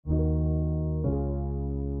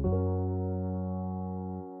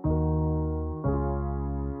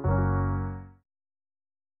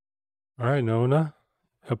All right, Nona,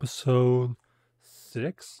 episode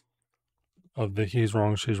 6 of the He's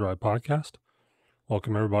Wrong, She's Right podcast.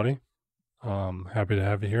 Welcome, everybody. Happy to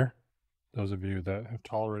have you here. Those of you that have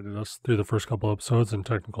tolerated us through the first couple episodes and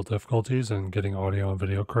technical difficulties and getting audio and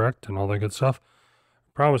video correct and all that good stuff,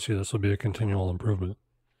 I promise you this will be a continual improvement.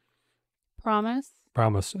 Promise?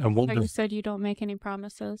 Promise. And So you said you don't make any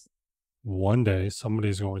promises? One day,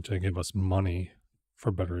 somebody's going to give us money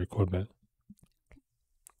for better equipment.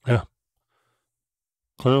 Yeah.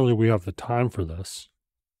 Clearly, we have the time for this.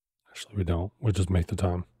 Actually, we don't. We just make the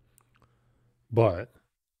time. But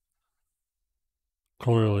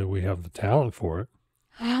clearly, we have the talent for it.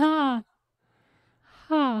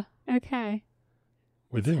 Okay.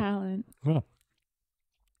 We do. Talent. Yeah.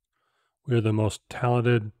 We are the most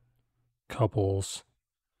talented couples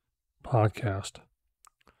podcast.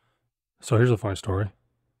 So here's a funny story.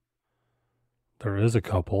 There is a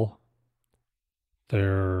couple.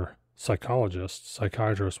 They're psychologists,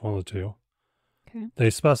 psychiatrists, one of the two. Okay. They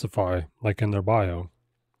specify, like in their bio,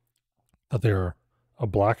 that they're a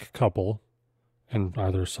black couple and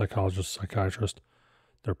either psychologist, psychiatrist.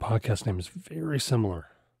 Their podcast name is very similar.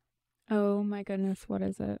 Oh my goodness, what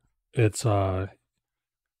is it? It's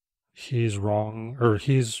he's wrong, or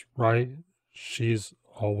he's right, she's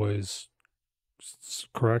always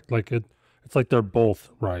correct. Like it's like they're both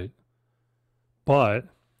right. But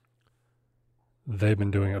they've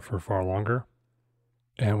been doing it for far longer,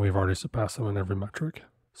 and we've already surpassed them in every metric.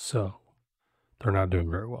 So they're not doing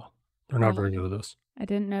very well. They're not very good at this. I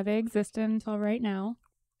didn't know they existed until right now.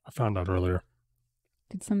 I found out earlier.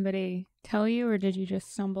 Did somebody tell you, or did you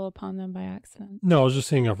just stumble upon them by accident? No, I was just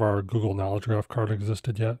seeing if our Google Knowledge Graph card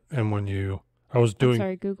existed yet. And when I was doing... I'm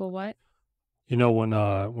sorry, Google what? You know when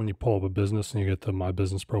you pull up a business and you get the My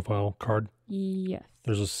Business Profile card? Yes.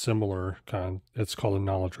 There's a similar kind. It's called a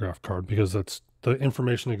Knowledge Graph card because the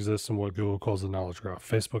information exists in what Google calls the Knowledge Graph.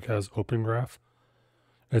 Facebook has Open Graph.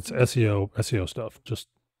 It's SEO stuff. Just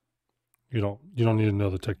you don't need to know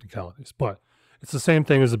the technicalities, but it's the same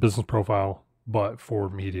thing as a business profile, but for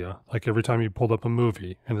media. Like every time you pulled up a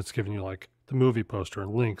movie and it's giving you like the movie poster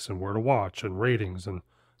and links and where to watch and ratings, and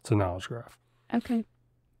it's a Knowledge Graph. Okay.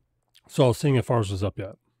 So I was seeing if ours was up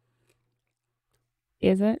yet.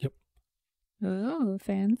 Is it? Yep. Oh,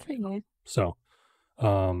 fancy. So,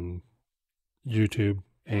 YouTube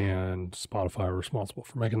and Spotify are responsible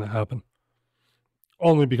for making that happen.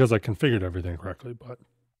 Only because I configured everything correctly, but...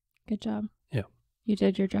 Good job. Yeah. You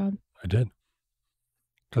did your job. I did.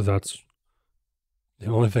 Because that's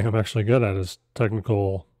the only thing I'm actually good at is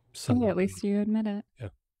technical... Yeah, at least you admit it.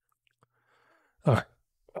 Yeah.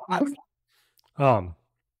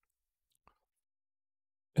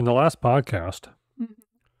 In the last podcast,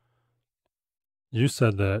 you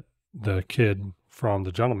said that the kid from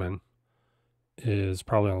The Gentleman is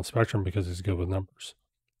probably on the spectrum because he's good with numbers.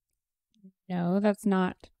 No, that's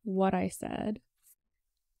not what I said.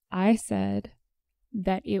 I said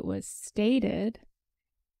that it was stated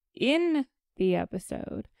in the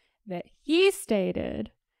episode that he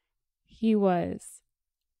stated he was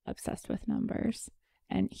obsessed with numbers,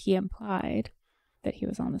 and he implied that he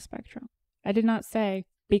was on the spectrum. I did not say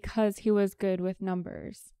because he was good with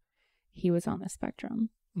numbers, he was on the spectrum.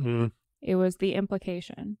 It was the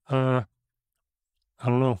implication. I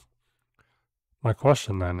don't know. My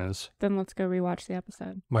question then is... Then let's go rewatch the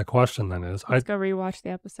episode. My question then is... Let's go rewatch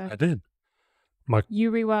the episode. I did.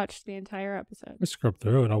 You rewatched the entire episode. I scrubbed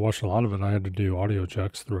through it. I watched a lot of it. I had to do audio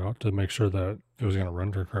checks throughout to make sure that it was going to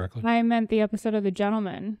render correctly. I meant the episode of The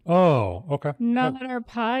Gentleman. Oh, okay. Not our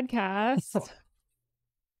podcast.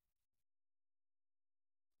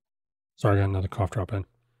 Sorry, I got another cough drop in.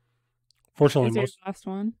 Fortunately, Is your last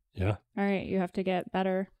one? Yeah. All right, you have to get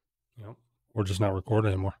better. Yep. We're just not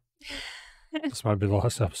recording anymore. This might be the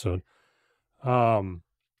last episode. Do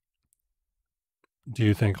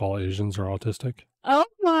you think all Asians are autistic? Oh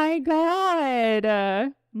my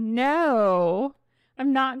God. No.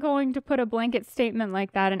 I'm not going to put a blanket statement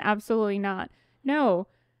like that, and absolutely not. No.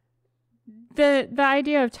 The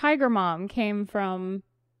idea of Tiger Mom came from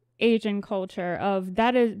Asian culture of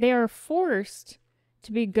they are forced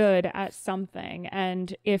to be good at something,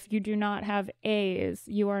 and if you do not have A's,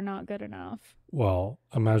 you are not good enough. Well,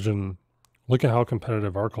 look at how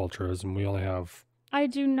competitive our culture is, and we only have... I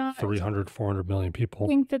do not 300, 400 million people.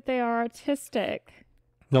 think that they are autistic.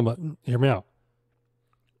 No, but hear me out.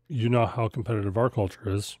 You know how competitive our culture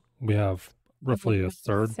is. We have roughly a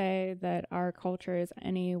third. Say that our culture is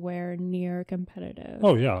anywhere near competitive.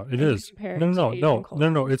 Oh yeah, it is.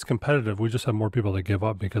 No. It's competitive. We just have more people that give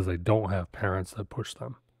up because they don't have parents that push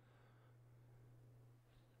them.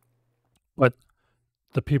 But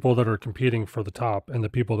the people that are competing for the top and the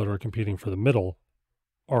people that are competing for the middle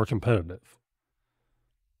are competitive.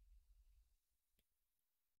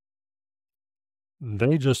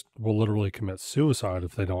 They just will literally commit suicide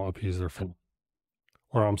if they don't appease their fan.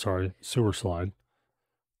 Or I'm sorry, sewer slide.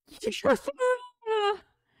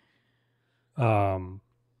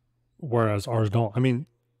 Whereas ours don't. I mean,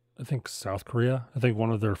 I think South Korea, I think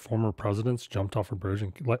one of their former presidents jumped off a bridge,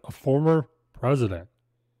 and like a former president.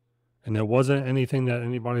 And it wasn't anything that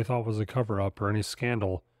anybody thought was a cover up or any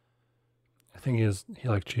scandal. I think he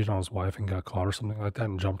like cheated on his wife and got caught or something like that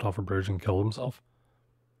and jumped off a bridge and killed himself.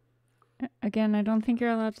 Again, I don't think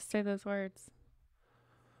you're allowed to say those words.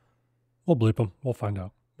 We'll bleep them. We'll find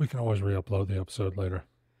out. We can always re-upload the episode later.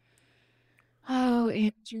 Oh,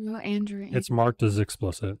 Andrew. It's marked as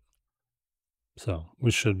explicit. So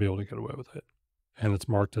we should be able to get away with it. And it's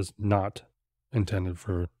marked as not intended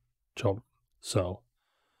for children. So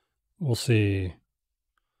we'll see.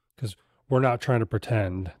 Because we're not trying to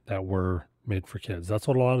pretend that we're made for kids. That's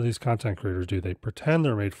what a lot of these content creators do. They pretend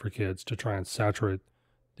they're made for kids to try and saturate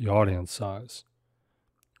the audience size.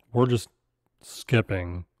 We're just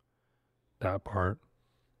skipping that part.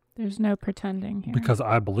 There's no pretending here. Because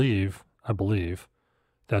I believe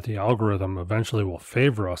that the algorithm eventually will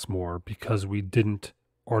favor us more because we didn't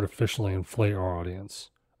artificially inflate our audience.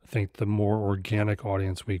 I think the more organic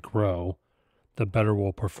audience we grow, the better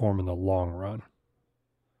we'll perform in the long run.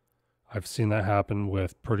 I've seen that happen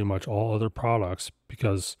with pretty much all other products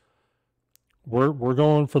because we're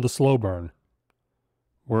going for the slow burn.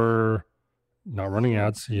 We're not running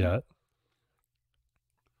ads yet.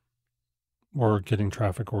 We're getting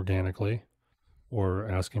traffic organically. We're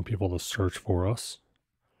asking people to search for us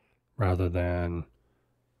rather than,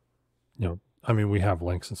 I mean, we have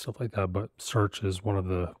links and stuff like that, but search is one of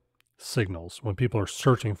the signals. When people are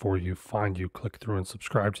searching for you, find you, click through and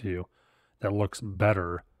subscribe to you, that looks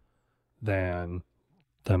better than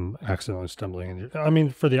them accidentally stumbling in your, I mean,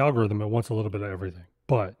 for the algorithm, it wants a little bit of everything.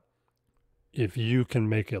 But if you can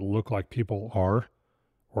make it look like people are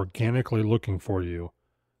organically looking for you,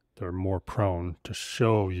 they're more prone to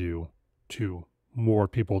show you to more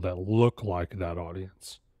people that look like that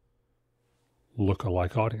audience.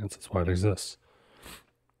 Look-alike audience, that's why it exists.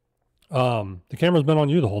 The camera's been on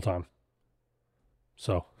you the whole time.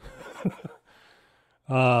 So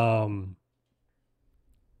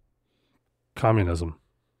communism.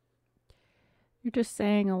 You're just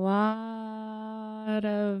saying a lot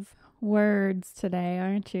of words today,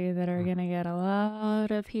 aren't you, that are going to get a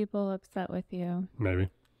lot of people upset with you. Maybe.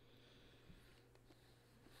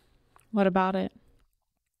 What about it?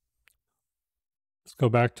 Let's go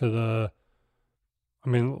back to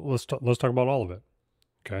let's talk about all of it.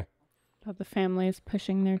 Okay. About the families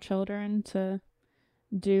pushing their children to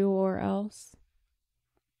do or else?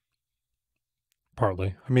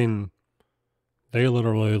 Partly. I mean, they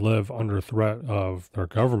literally live under threat of their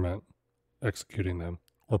government executing them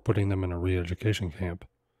or putting them in a re-education camp.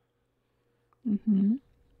 Mm-hmm.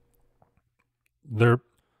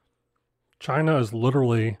 China is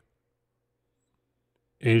literally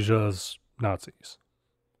Asia's Nazis.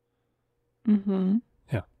 Mm-hmm.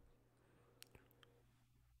 Yeah.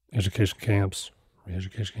 Education camps,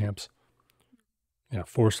 re-education camps. Yeah,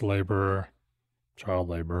 forced labor, child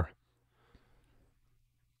labor.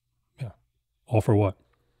 Yeah. All for what?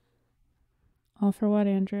 All for what,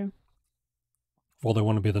 Andrew? Well, they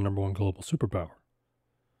want to be the number one global superpower.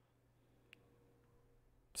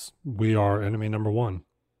 We are enemy number one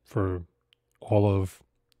for all of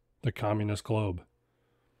the communist globe.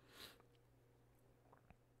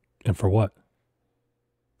 And for what?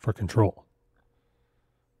 For control.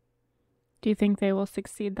 Do you think they will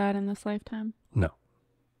succeed that in this lifetime? No.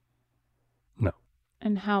 No.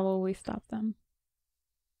 And how will we stop them?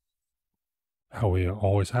 How we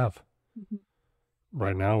always have. Mm-hmm.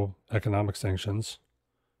 Right now, economic sanctions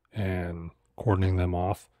and cordoning them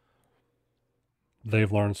off.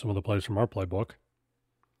 They've learned some of the plays from our playbook.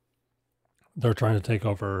 They're trying to take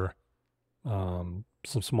over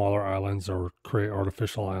some smaller islands or create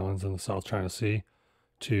artificial islands in the South China Sea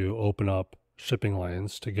to open up shipping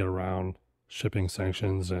lanes to get around shipping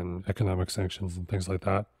sanctions and economic sanctions and things like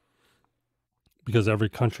that. Because every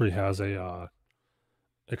country has a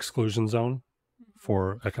exclusion zone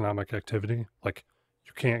for economic activity. Like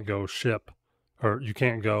you can't go ship or you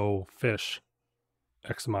can't go fish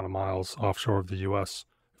X amount of miles offshore of the U.S.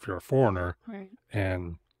 if you're a foreigner, right,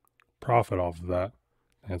 and profit off of that.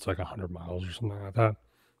 And it's like 100 miles or something like that.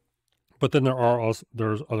 But then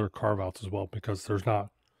there's other carve-outs as well, because there's not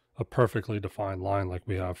a perfectly defined line like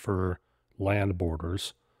we have for land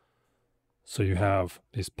borders. So you have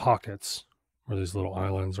these pockets where these little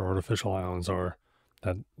islands or artificial islands are,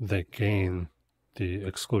 that they gain the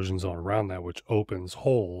exclusion zone around that, which opens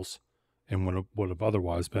holes in what would have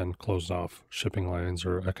otherwise been closed off shipping lanes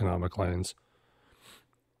or economic lanes.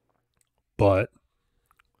 But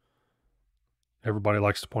everybody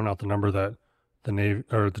likes to point out the number that the Navy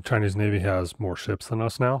or the Chinese Navy has more ships than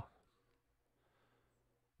us now.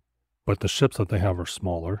 But the ships that they have are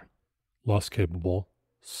smaller, less capable,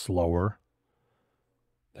 slower.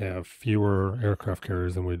 They have fewer aircraft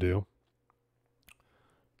carriers than we do.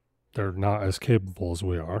 They're not as capable as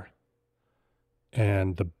we are.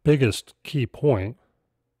 And the biggest key point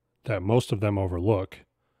that most of them overlook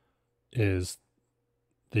is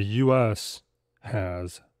the U.S.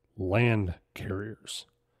 has land carriers.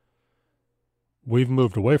 We've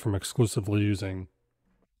moved away from exclusively using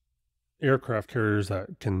aircraft carriers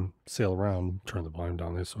that can sail around. Turn the volume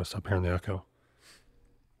down so I stop hearing the echo.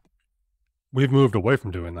 We've moved away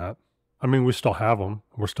from doing that. I mean, we still have them.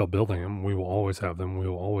 We're still building them. We will always have them. We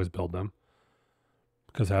will always build them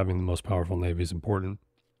because having the most powerful Navy is important.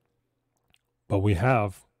 But we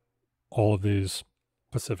have all of these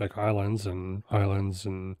Pacific islands and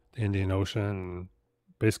the Indian Ocean and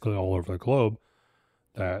basically all over the globe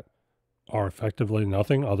that are effectively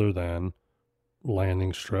nothing other than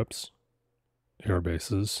landing strips, air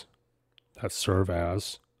bases that serve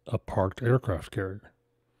as a parked aircraft carrier.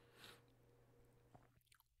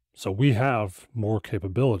 So we have more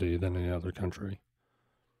capability than any other country.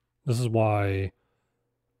 This is why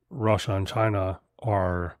Russia and China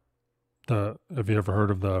are have you ever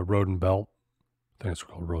heard of the Road and Belt? I think it's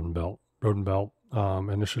called Road and Belt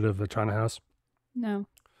initiative that China has? No.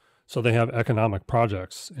 So they have economic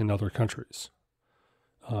projects in other countries,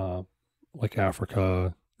 like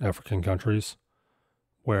African countries,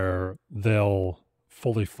 where they'll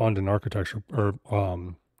fully fund an architecture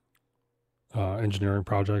or engineering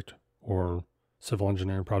project or civil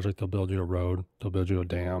engineering project. They'll build you a road, they'll build you a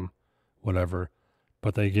dam, whatever,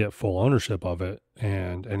 but they get full ownership of it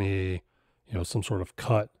and any, some sort of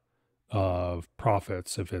cut of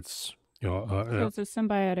profits if it's, so it's a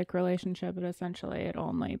symbiotic relationship, but essentially it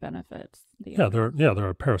only benefits the they're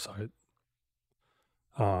a parasite.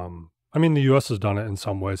 I mean, the U.S. has done it in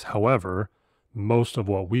some ways. However, most of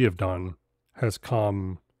what we have done has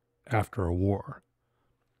come after a war.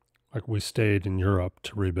 Like we stayed in Europe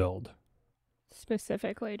to rebuild.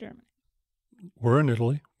 Specifically Germany. We're in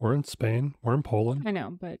Italy. We're in Spain. We're in Poland. I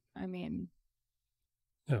know, but I mean.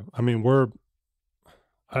 Yeah, I mean,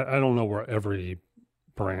 I don't know where every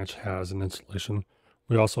branch has an installation.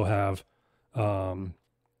 We also have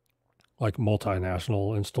like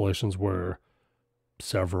multinational installations where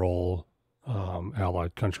several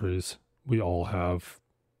allied countries, we all have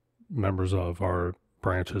members of our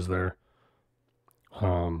branches there.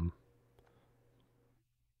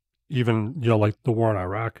 Even, like the war in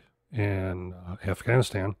Iraq and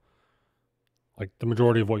Afghanistan, like the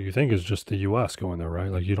majority of what you think is just the U.S. going there, right?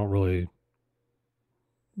 Like you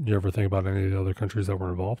ever think about any of the other countries that were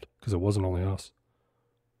involved? Because it wasn't only us.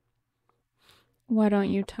 Why don't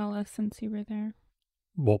you tell us since you were there?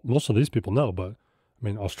 Well, most of these people know, but I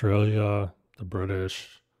mean, Australia, the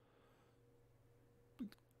British,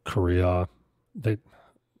 Korea, they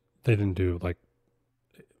didn't do like,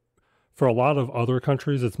 for a lot of other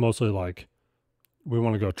countries, it's mostly like, we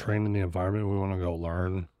want to go train in the environment. We want to go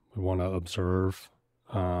learn. We want to observe,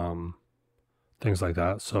 things like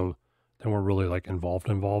that. So then we're really like involved,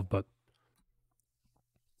 but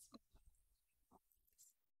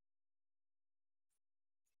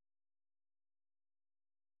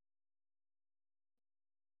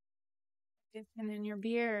And in your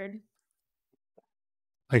beard.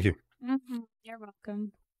 Thank you. Mm-hmm. You're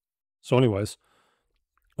welcome. So anyways,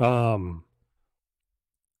 but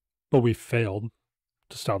we failed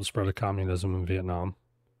to stop the spread of communism in Vietnam.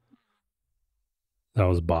 That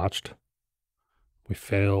was botched. We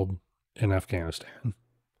failed in Afghanistan.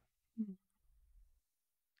 Mm-hmm.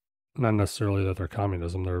 Not necessarily that they're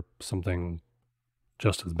communism, they're something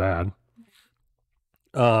just as bad.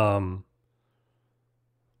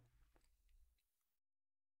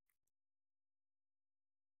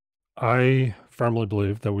 I firmly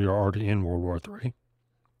believe that we are already in World War III.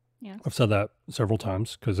 Yes. I've said that several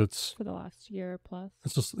times because it's for the last year plus.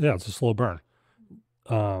 It's just it's a slow burn.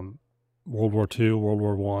 World War II, World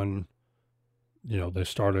War I, they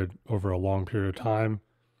started over a long period of time.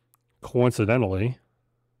 Coincidentally,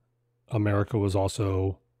 America was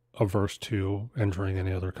also averse to entering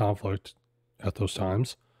any other conflict at those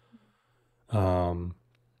times.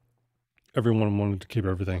 Everyone wanted to keep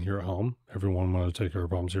everything here at home. Everyone wanted to take care of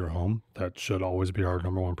problems here at home. That should always be our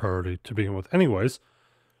number one priority to begin with anyways.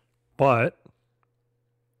 But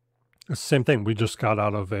Same thing. We just got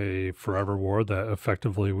out of a forever war that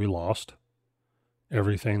effectively we lost.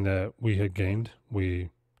 Everything that we had gained, we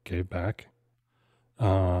gave back.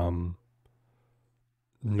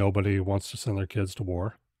 Nobody wants to send their kids to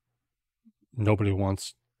war. Nobody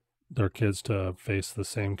wants their kids to face the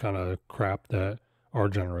same kind of crap that our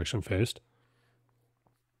generation faced.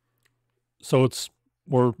 So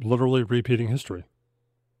we're literally repeating history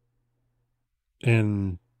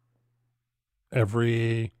in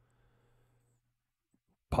every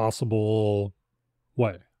possible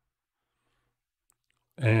way.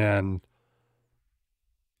 And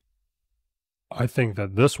I think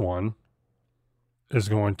that this one is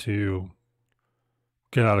going to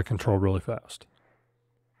get out of control really fast.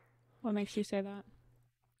 What makes you say that?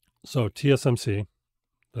 So TSMC,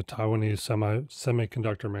 the Taiwanese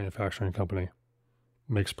semiconductor manufacturing company,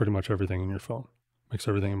 makes pretty much everything in your phone, makes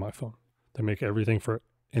everything in my phone. They make everything for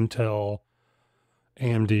Intel,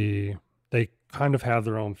 AMD. They kind of have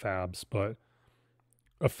their own fabs, but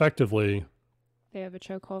effectively, they have a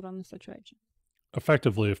chokehold on the situation.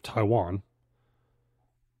 Effectively, if Taiwan,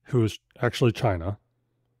 who is actually China,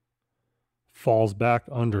 falls back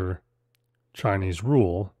under Chinese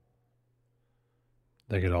rule,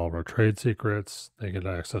 they get all of our trade secrets, they get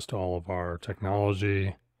access to all of our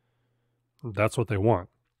technology. That's what they want.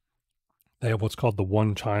 They have what's called the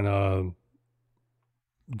One China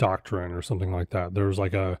doctrine or something like that. There's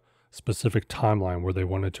like a specific timeline where they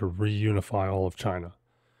wanted to reunify all of China.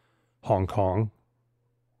 Hong Kong,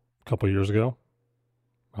 a couple of years ago,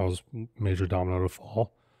 that was major domino to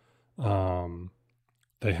fall.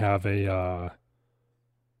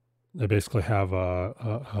 They basically have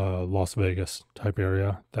a Las Vegas type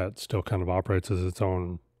area that still kind of operates as its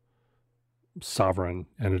own sovereign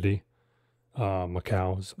entity.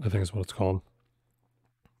 Macau, I think is what it's called.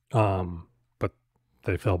 But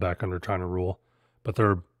they fell back under China rule. But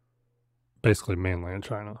they're basically mainland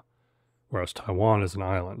China, whereas Taiwan is an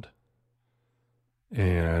island.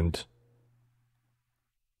 And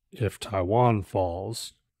if Taiwan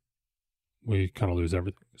falls, we kind of lose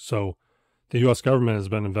everything. So the U.S. government has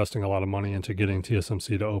been investing a lot of money into getting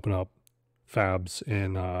TSMC to open up fabs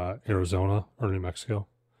in Arizona or New Mexico.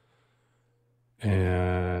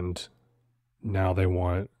 And now they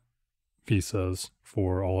want visas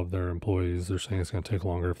for all of their employees. They're saying it's going to take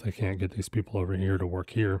longer if they can't get these people over here to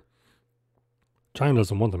work here. China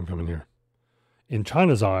doesn't want them coming here. In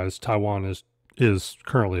China's eyes, Taiwan is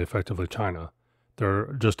currently effectively China.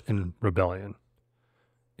 They're just in rebellion.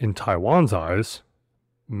 In Taiwan's eyes,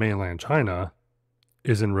 mainland China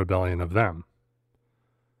is in rebellion of them.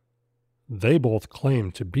 They both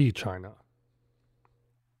claim to be China.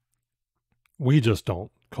 We just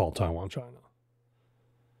don't call Taiwan China.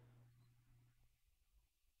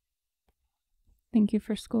 Thank you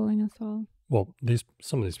for schooling us all. Well,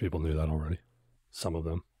 some of these people knew that already. Some of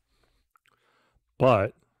them.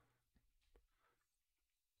 But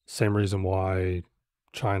same reason why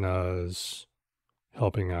China is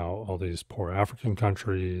helping out all these poor African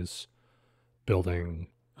countries, building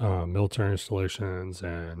military installations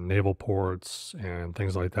and naval ports and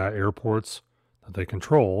things like that, airports that they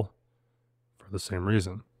control for the same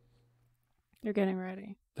reason. They're getting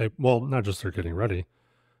ready. Not just they're getting ready.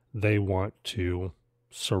 They want to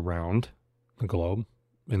surround the globe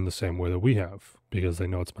in the same way that we have, because they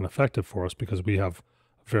know it's been effective for us, because we have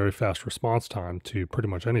a very fast response time to pretty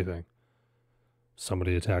much anything.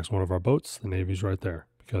 Somebody attacks one of our boats, the Navy's right there,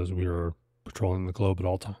 because we are patrolling the globe at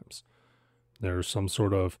all times. There's some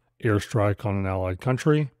sort of airstrike on an allied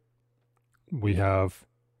country. We have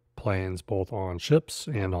planes both on ships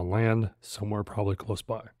and on land, somewhere probably close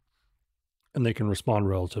by. And they can respond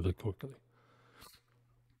relatively quickly.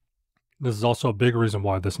 This is also a big reason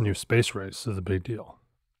why this new space race is a big deal.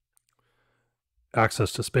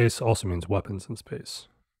 Access to space also means weapons in space.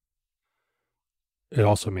 It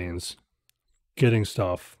also means getting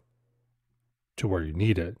stuff to where you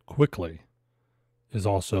need it quickly is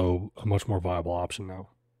also a much more viable option now.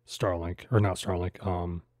 Starship,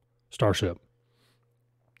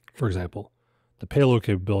 for example. The payload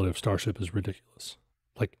capability of Starship is ridiculous.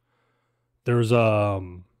 Like, there's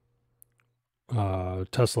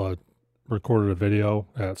Tesla recorded a video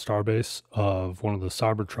at Starbase of one of the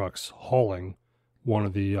Cybertrucks hauling one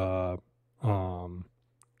of the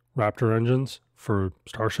Raptor engines for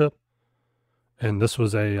Starship. And this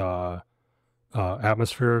was a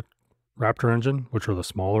atmosphere Raptor engine, which are the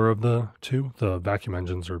smaller of the two. The vacuum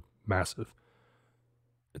engines are massive.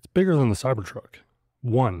 It's bigger than the Cybertruck.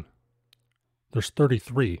 There's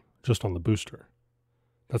 33 just on the booster.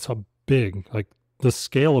 That's how big, like, the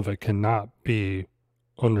scale of it cannot be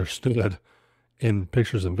understood in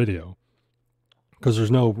pictures and video. because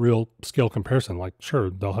there's no real scale comparison. Like,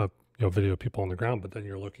 sure, they'll have video of people on the ground, but then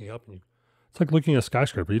you're looking up and it's like looking at a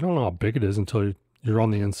skyscraper. You don't know how big it is until you're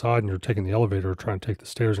on the inside and you're taking the elevator or trying to take the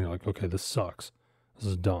stairs and you're like, okay, this sucks. This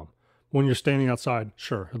is dumb. When you're standing outside,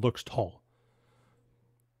 sure, it looks tall,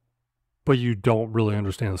 but you don't really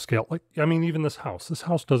understand the scale. Like, I mean, even this house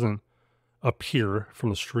doesn't appear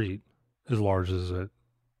from the street as large as it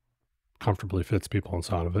comfortably fits people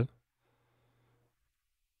inside of it.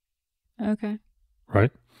 Okay.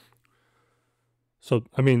 Right? So,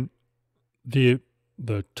 I mean, the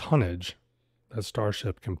tonnage that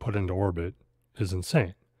Starship can put into orbit is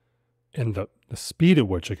insane. And the speed at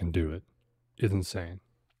which it can do it is insane.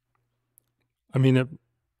 I mean,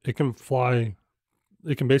 it can fly,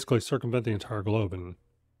 it can basically circumvent the entire globe in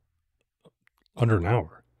under an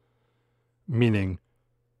hour. Meaning,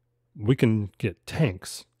 we can get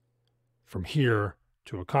tanks from here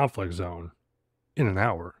to a conflict zone in an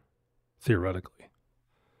hour, theoretically.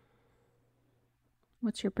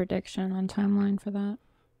 What's your prediction on timeline for that?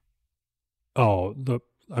 Oh,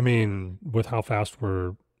 I mean, with how fast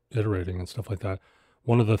we're iterating and stuff like that,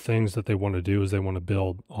 one of the things that they want to do is they want to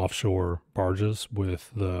build offshore barges with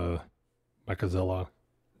the Mechazilla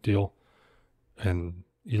deal. And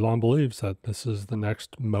Elon believes that this is the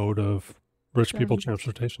next mode of rich people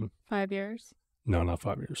transportation. 5 years? No, not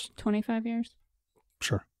 5 years. 25 years?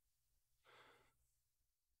 Sure.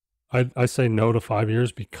 I say no to 5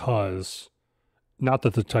 years because not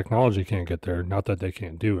that the technology can't get there, not that they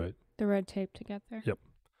can't do it. The red tape to get there. Yep.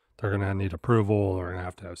 They're going to need approval. They're going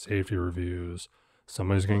to have safety reviews.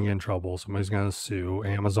 Somebody's going to get in trouble. Somebody's going to sue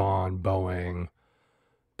Amazon, Boeing,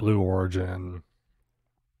 Blue Origin.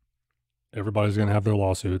 Everybody's going to have their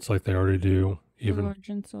lawsuits like they already do. Blue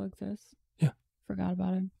Origin still exists. Yeah. Forgot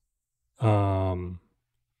about it. I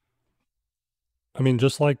mean,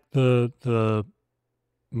 just like the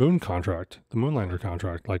moon contract, the Moonlander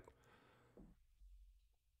contract, like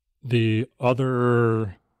the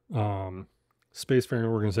other spacefaring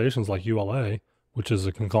organizations like ULA, which is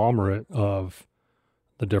a conglomerate of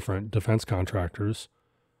the different defense contractors,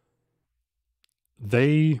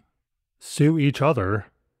 they sue each other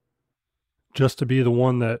just to be the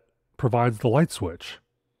one that provides the light switch.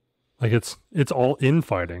 Like it's all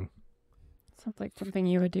infighting. Sounds like something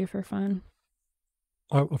you would do for fun.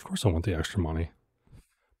 Of course I want the extra money.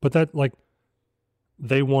 But that, like,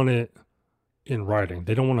 they want it in writing.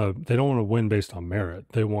 They don't want to win based on merit.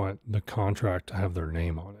 They want the contract to have their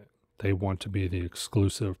name on it. They want to be the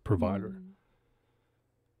exclusive provider.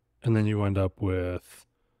 And then you end up with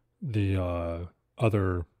the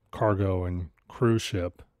other cargo and cruise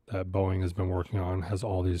ship that Boeing has been working on has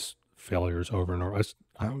all these failures over and over.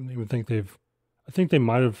 I don't even think I think they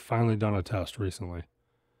might have finally done a test recently.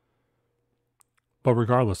 But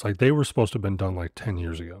regardless, like they were supposed to have been done like 10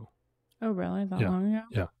 years ago. Oh, really? That long ago?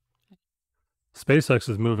 Yeah. SpaceX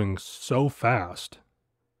is moving so fast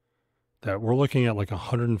that we're looking at like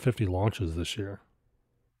 150 launches this year.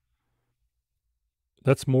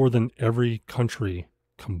 That's more than every country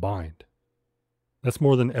combined. That's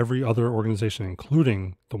more than every other organization,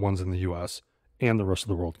 including the ones in the US and the rest of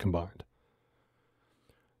the world combined.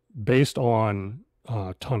 Based on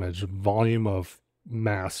tonnage, volume of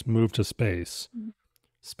mass moved to space,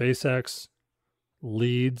 SpaceX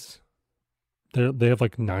leads. They have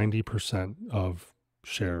like 90% of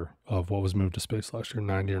share of what was moved to space last year,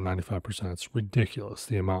 90 or 95%. It's ridiculous,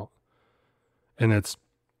 the amount. And it's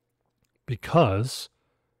because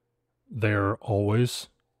they're always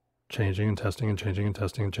changing and testing and changing and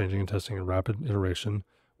testing and changing and testing in rapid iteration.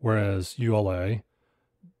 Whereas ULA,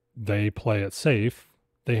 they play it safe.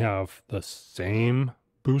 They have the same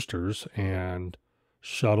boosters and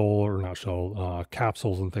capsules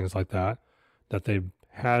and things like that they've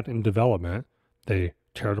had in development. They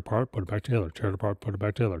tear it apart, put it back together, tear it apart, put it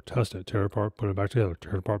back together, test it, tear it apart, put it back together,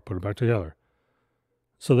 tear it apart, put it back together.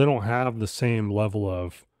 So they don't have the same level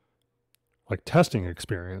of like testing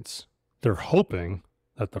experience. They're hoping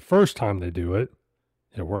that the first time they do it,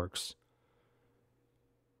 it works.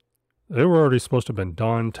 They were already supposed to have been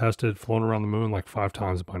done, tested, flown around the moon like 5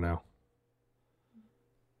 times by now.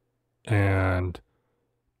 And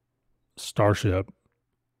Starship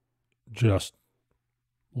just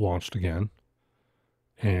launched again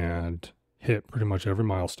and hit pretty much every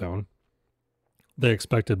milestone. They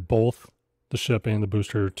expected both the ship and the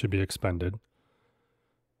booster to be expended.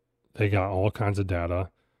 They got all kinds of data.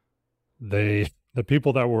 The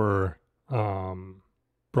people that were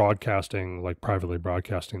broadcasting, like privately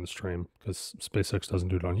broadcasting the stream, because SpaceX doesn't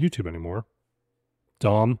do it on YouTube anymore.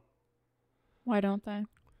 Dumb. Why don't they?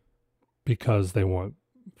 Because they want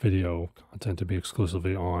video content to be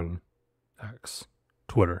exclusively on X,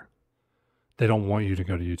 Twitter. they don't want you to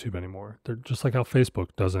go to YouTube anymore. They're just like how Facebook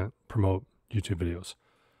doesn't promote YouTube videos.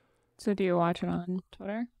 So do you watch it on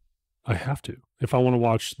Twitter? I have to. If I want to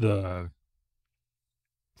watch the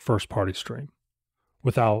first party stream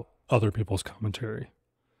without other people's commentary.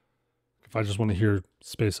 If I just want to hear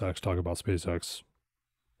SpaceX talk about SpaceX,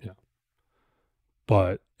 yeah.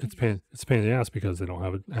 But it's pain in the ass because they don't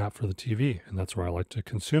have an app for the TV, and that's where I like to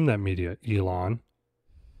consume that media. Elon.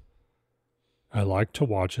 I like to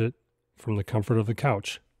watch it from the comfort of the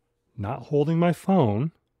couch, not holding my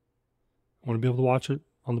phone. I want to be able to watch it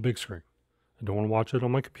on the big screen. I don't want to watch it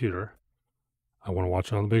on my computer. I want to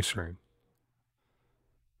watch it on the big screen.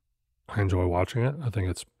 I enjoy watching it. I think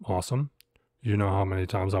it's awesome. You know how many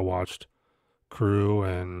times I watched Crew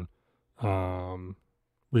and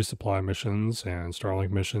resupply missions and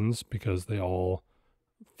Starlink missions because they all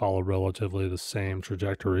follow relatively the same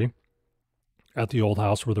trajectory. At the old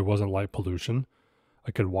house where there wasn't light pollution,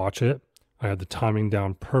 I could watch it. I had the timing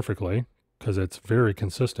down perfectly because it's very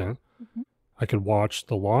consistent. Mm-hmm. I could watch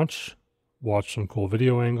the launch, watch some cool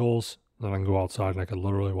video angles, then I can go outside and I could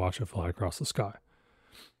literally watch it fly across the sky.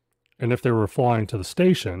 And if they were flying to the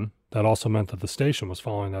station, that also meant that the station was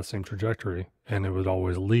following that same trajectory and it would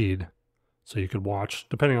always lead. So you could watch,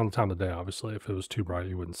 depending on the time of day, obviously, if it was too bright,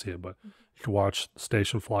 you wouldn't see it, but you could watch the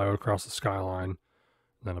station fly across the skyline.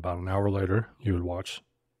 Then about an hour later, you would watch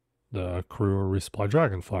the Crew or Resupply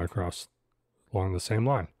Dragon fly across along the same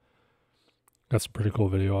line. Got some pretty cool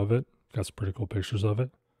video of it. Got some pretty cool pictures of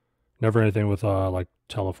it. Never anything with like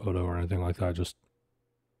telephoto or anything like that. Just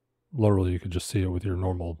literally you could just see it with your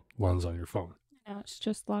normal lens on your phone. Now it's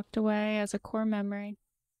just locked away as a core memory.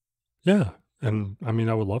 Yeah. And I mean,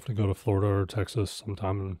 I would love to go to Florida or Texas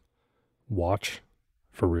sometime and watch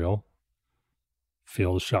for real.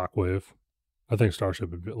 Feel the shockwave. I think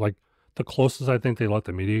Starship would be like the closest I think they let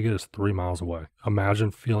the media get is 3 miles away.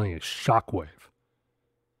 Imagine feeling a shockwave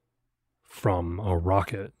from a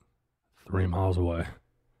rocket 3 miles away.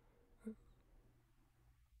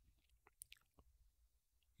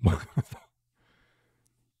 All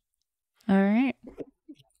right.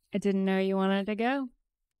 I didn't know you wanted to go.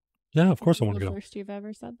 Yeah, of course I want to go. First you've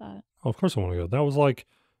ever said that. Oh, of course I want to go. That was like,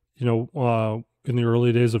 you know, in the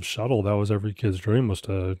early days of shuttle, that was every kid's dream was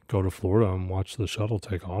to go to Florida and watch the shuttle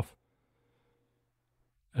take off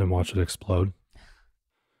and watch it explode.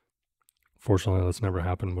 Fortunately, that's never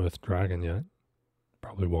happened with Dragon yet.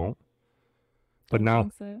 Probably won't. But now,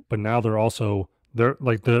 they're also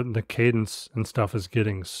like the cadence and stuff is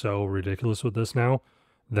getting so ridiculous with this now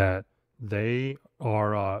that they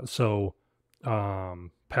are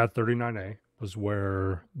Pad 39A was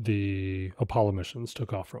where the Apollo missions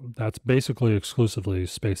took off from. That's basically exclusively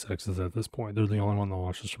SpaceX's at this point. They're the only one that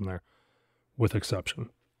launches from there, with exception.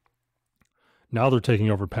 Now they're taking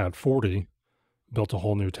over Pad 40, built a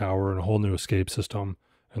whole new tower and a whole new escape system,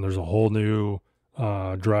 and there's a whole new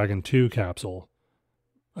Dragon 2 capsule.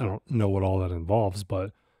 I don't know what all that involves,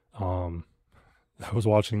 but I was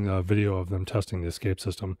watching a video of them testing the escape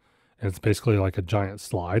system, and it's basically like a giant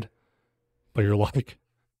slide, but you're like,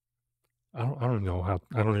 I don't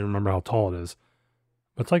even remember how tall it is,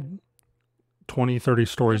 but it's like 20, 30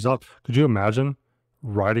 stories up. Could you imagine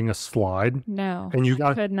riding a slide? No, and you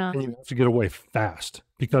could not. And you have to get away fast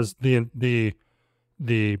because the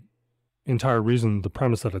entire reason, the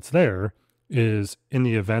premise that it's there is in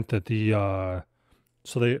the event that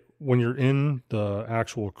when you're in the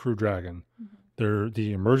actual Crew Dragon,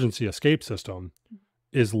 the emergency escape system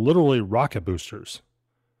is literally rocket boosters.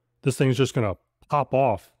 This thing's just going to pop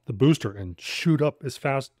off the booster and shoot up as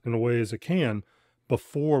fast in a way as it can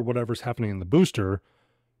before whatever's happening in the booster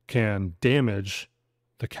can damage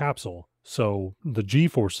the capsule. So the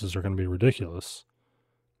G-forces are going to be ridiculous.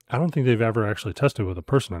 I don't think they've ever actually tested with a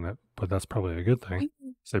person in it, but that's probably a good thing.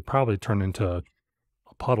 So they probably turn into a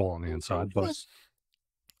puddle on the inside, but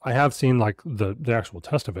I have seen like the actual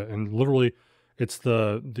test of it, and literally it's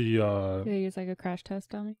the Do they use like a crash test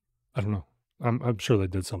dummy? I don't know. I'm sure they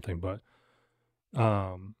did something, but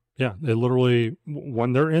yeah, they literally,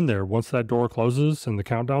 when they're in there, once that door closes and the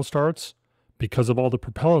countdown starts, because of all the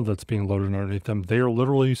propellant that's being loaded underneath them, they are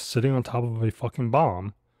literally sitting on top of a fucking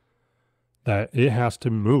bomb that it has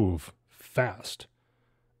to move fast.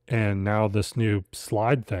 And now this new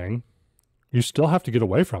slide thing, you still have to get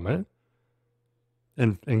away from it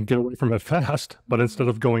and get away from it fast, but instead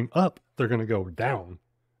of going up, they're going to go down,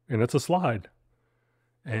 and it's a slide.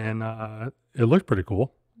 And it looked pretty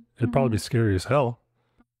cool. It'd probably be scary as hell.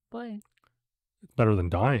 Boy. It's better than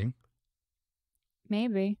dying.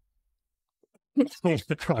 Maybe.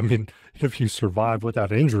 I mean, if you survive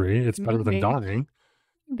without injury, it's better than dying.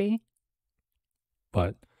 Maybe.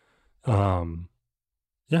 But,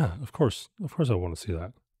 Yeah, of course. Of course I want to see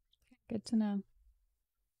that. Good to know.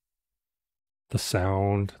 The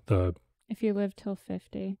sound, If you live till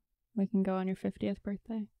 50, we can go on your 50th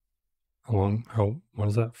birthday. what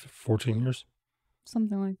is that? 14 years?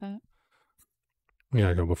 Something like that. Yeah,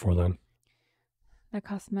 I go before then. That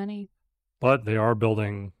costs money. But they are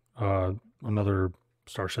building another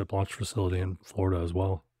Starship launch facility in Florida as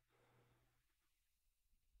well.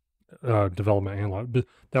 Development and launch. But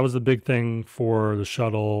that was the big thing for the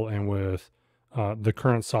shuttle, and with the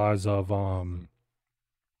current size of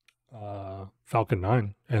Falcon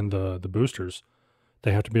 9 and the boosters,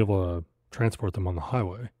 they have to be able to transport them on the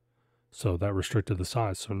highway. So that restricted the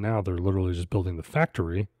size. So now they're literally just building the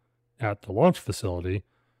factory at the launch facility.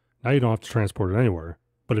 Now you don't have to transport it anywhere.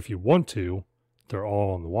 But if you want to, they're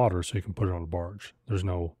all on the water, so you can put it on a barge.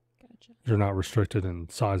 Gotcha. You're not restricted in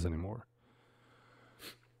size anymore.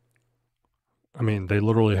 I mean, they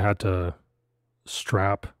literally had to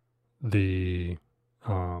strap the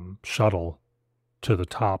shuttle to the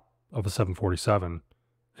top of a 747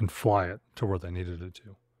 and fly it to where they needed it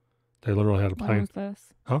to. They literally had a When plane. was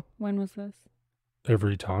this? Huh? When was this?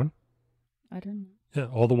 Every time. I don't know. Yeah,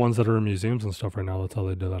 all the ones that are in museums and stuff right now, that's how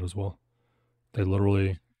they do that as well. They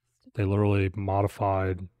literally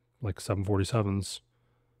modified like 747s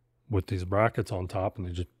with these brackets on top, and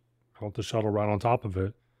they just put the shuttle right on top of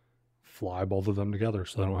it, fly both of them together,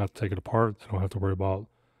 so they don't have to take it apart. They don't have to worry about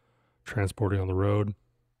transporting on the road.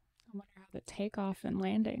 I wonder how the takeoff and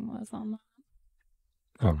landing was on that.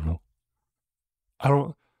 I don't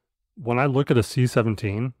know. When I look at a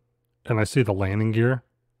C-17 and I see the landing gear,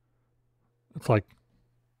 it's like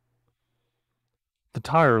the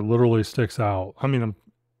tire literally sticks out. I mean, I'm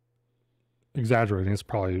exaggerating. It's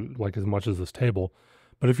probably like as much as this table.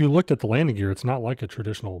 But if you looked at the landing gear, it's not like a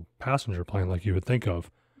traditional passenger plane like you would think of.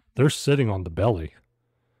 They're sitting on the belly.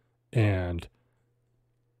 And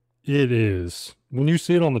it is, when you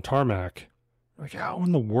see it on the tarmac, like how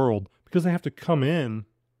in the world? Because they have to come in,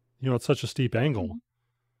 at such a steep angle. Mhm.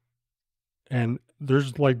 And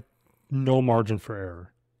there's like no margin for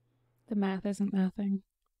error. The math isn't mathing.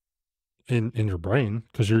 In your brain,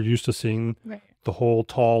 because you're used to seeing the whole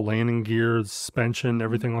tall landing gear, suspension,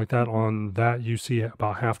 everything like that. On that, you see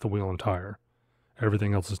about half the wheel and tire.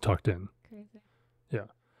 Everything else is tucked in. Crazy. Yeah.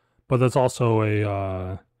 But that's also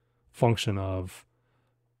a function of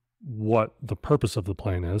what the purpose of the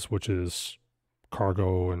plane is, which is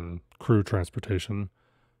cargo and crew transportation,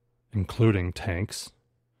 including tanks.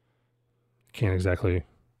 Can't exactly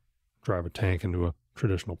drive a tank into a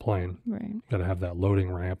traditional plane. Right. Got to have that loading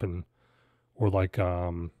ramp, or like I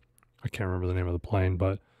can't remember the name of the plane,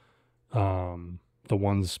 but the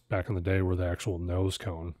ones back in the day where the actual nose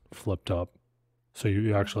cone flipped up, so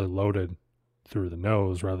you actually loaded through the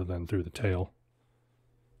nose rather than through the tail.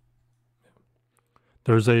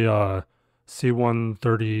 There's a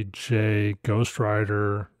C-130J Ghost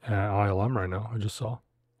Rider at ILM right now. I just saw.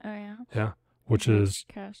 Oh yeah. Yeah, which Okay. is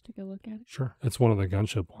Cash to go look at it. sure. It's one of the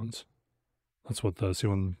gunship ones. That's what the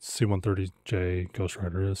C-130J Ghost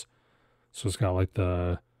Rider is. So it's got like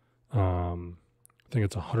the, I think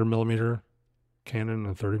it's 100mm cannon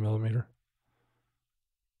and 30mm.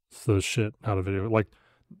 It's the shit out of video. Like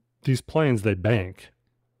these planes, they bank,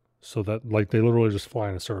 so that like they literally just fly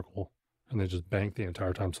in a circle and they just bank the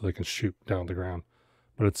entire time so they can shoot down the ground.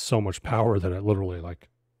 But it's so much power that it literally like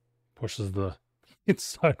pushes it's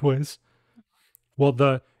sideways.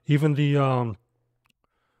 Well, even the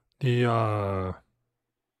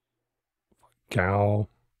GAL,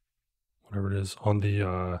 whatever it is, on the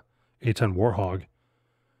A-10 Warthog,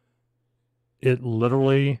 it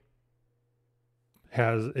literally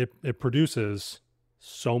it produces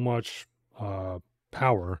so much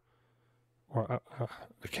power, or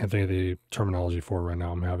I can't think of the terminology for it right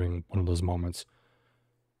now. I'm having one of those moments.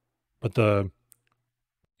 But the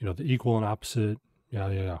equal and opposite,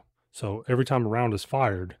 yeah. So every time a round is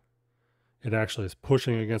fired, it actually is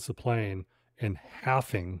pushing against the plane and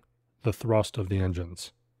halving the thrust of the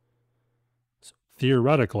engines. So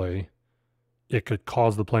theoretically, it could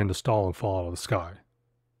cause the plane to stall and fall out of the sky.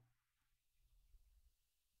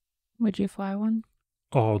 Would you fly one?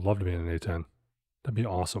 Oh, I'd love to be in an A-10. That'd be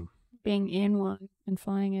awesome. Being in one and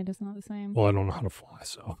flying it is not the same. Well, I don't know how to fly,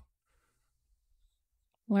 so.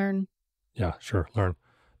 Learn. Yeah, sure, learn.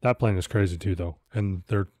 That plane is crazy too, though. And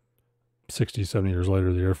they're 60, 70 years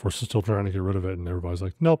later, the Air Force is still trying to get rid of it, and everybody's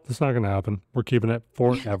like, nope, that's not going to happen. We're keeping it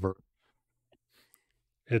forever.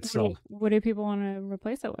 It's What do people want to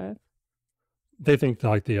replace it with? They think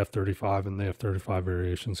like the F-35 and the F-35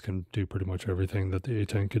 variations can do pretty much everything that the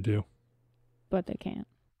A-10 could do. But they can't.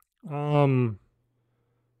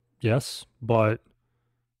 Yes, but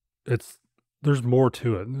there's more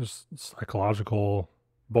to it. There's psychological,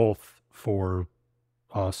 both for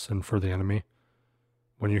us and for the enemy.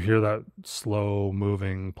 When you hear that slow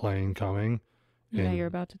moving plane coming, You know and you're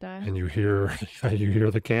about to die. and you hear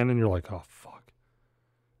the cannon, you're like, oh fuck.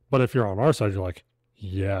 But if you're on our side, you're like,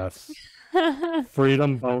 yes,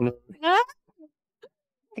 freedom boner.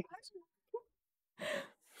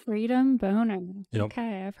 Freedom boner. Yep.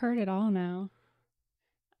 Okay, I've heard it all now.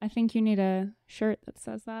 I think you need a shirt that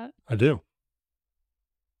says that. I do.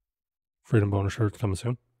 Freedom boner shirt coming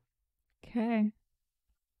soon. Okay.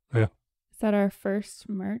 Yeah. Is that our first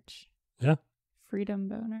merch? Yeah. Freedom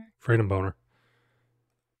boner. Freedom boner.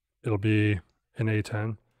 It'll be an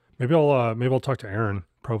A10. Maybe I'll talk to Aaron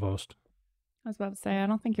Provost. I was about to say, I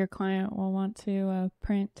don't think your client will want to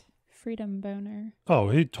print freedom boner. Oh,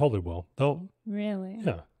 he totally will. They'll Really?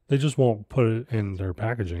 Yeah. They just won't put it in their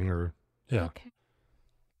packaging or yeah. Okay.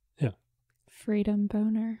 Yeah. Freedom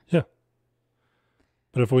boner.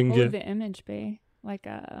 But if we can What get would the image be? Like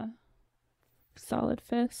a solid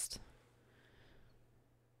fist?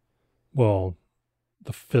 well,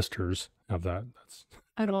 the fisters have that. That's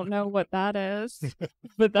I don't know what that is,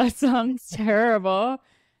 but that sounds terrible.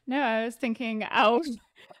 No, I was thinking our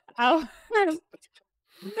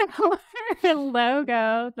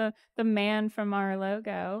logo, the man from our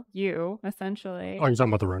logo, you, essentially. Oh, you're talking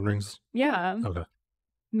about the renderings? Yeah. Okay.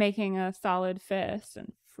 Making a solid fist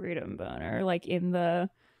and freedom boner, like in the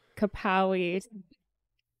kapowie.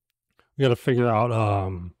 We gotta figure out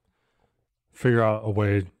a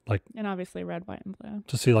way like And obviously red, white, and blue.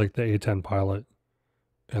 to see like the A10 pilot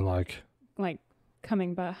and like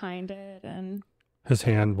Coming behind it and his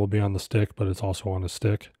hand will be on the stick, but it's also on a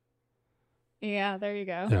stick. yeah, there you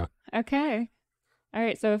go. Yeah. Okay. All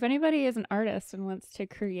right. So if anybody is an artist and wants to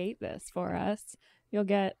create this for us, you'll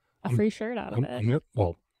get a free shirt out of it.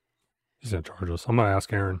 Well, he's gonna charge us. I'm gonna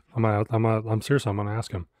ask Aaron. I'm serious. I'm gonna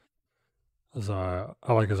ask him. As I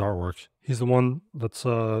like his artwork. He's the one that's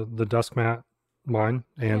the desk mat, mine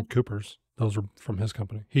and Cooper's. Those are from his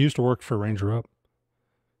company. He used to work for Ranger Up.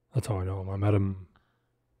 That's how I know him. I met him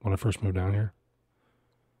when I first moved down here.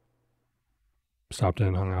 Stopped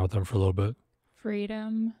in, hung out with them for a little bit.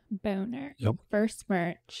 Freedom boner. Yep. First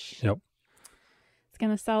merch. Yep. It's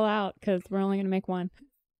gonna sell out because we're only gonna make one.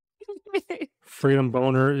 Freedom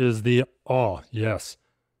boner is the yes.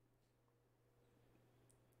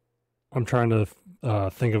 I'm trying to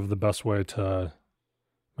think of the best way to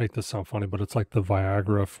make this sound funny, but it's like the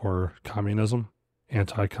Viagra for communism,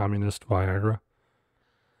 anti-communist Viagra.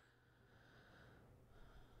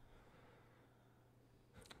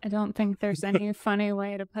 I don't think there's any funny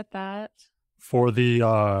way to put that. For the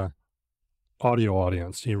audio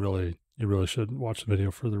audience, you really should watch the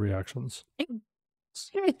video for the reactions.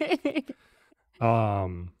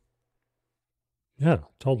 Yeah,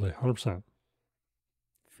 totally, 100%.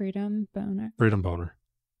 Freedom boner. Freedom boner.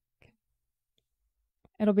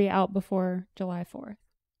 It'll be out before July 4th.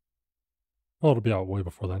 Well, it'll be out way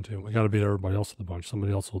before then too. We got to beat everybody else at the bunch.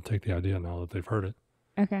 Somebody else will take the idea now that they've heard it.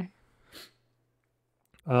 Okay.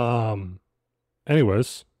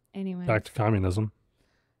 Anyways, Anyway. back to communism.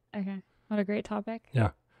 Okay. What a great topic.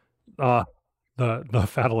 Yeah. The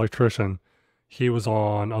fat electrician, he was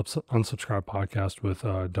on Unsubscribed podcast with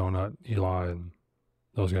Donut, Eli, and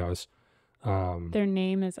those guys. Their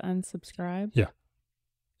name is Unsubscribed. Yeah.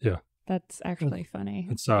 Yeah. That's actually funny.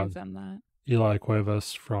 It's Give them that. Eli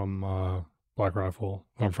Cuevas from Black Rifle,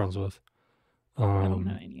 who I'm friends with. I don't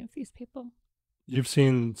know any of these people. You've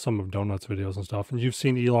seen some of Donut's videos and stuff, and you've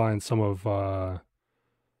seen Eli and some of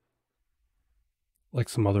like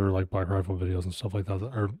some other like Black Rifle videos and stuff like that,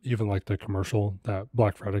 or even like the commercial, that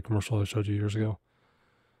Black Friday commercial I showed you years ago.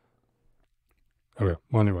 Okay.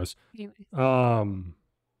 Well, anyways.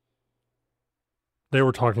 They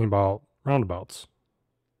were talking about roundabouts.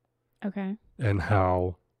 Okay. And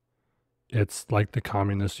how it's like the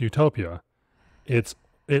communist utopia. It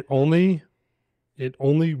only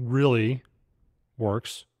really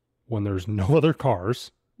works when there's no other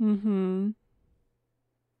cars. Mm-hmm.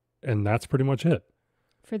 And that's pretty much it.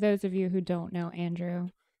 For those of you who don't know Andrew,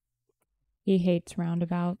 he hates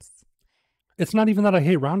roundabouts. It's not even that I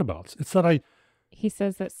hate roundabouts. It's that he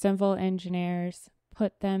says that civil engineers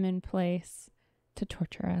put them in place to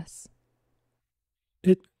torture us.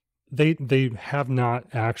 They have not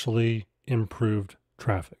actually improved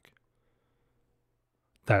traffic.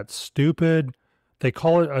 That stupid, they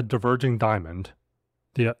call it a diverging diamond.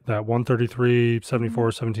 That 133,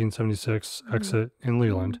 74, 17, 76 exit in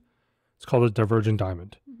Leland. It's called a diverging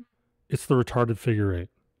diamond. It's the retarded figure eight.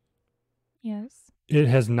 Yes. It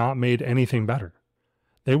has not made anything better.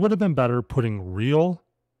 They would have been better putting real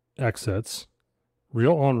exits,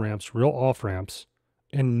 real on-ramps, real off-ramps,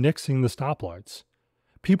 and nixing the stoplights.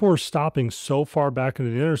 People are stopping so far back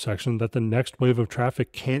into the intersection that the next wave of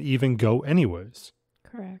traffic can't even go anyways.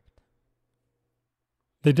 Correct.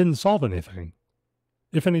 They didn't solve anything.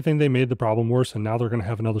 If anything, they made the problem worse, and now they're going to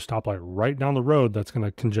have another stoplight right down the road that's going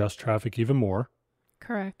to congest traffic even more.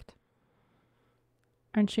 Correct.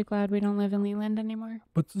 Aren't you glad we don't live in Leland anymore?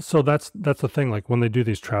 But so that's the thing. Like when they do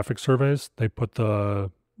these traffic surveys, they put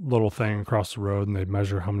the little thing across the road and they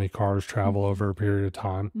measure how many cars travel over a period of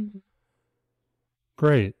time. Mm-hmm.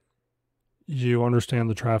 Great. You understand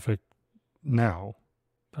the traffic now.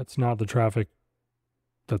 That's not the traffic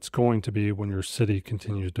that's going to be when your city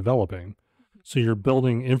continues developing. So you're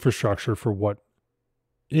building infrastructure for what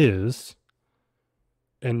is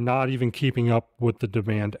and not even keeping up with the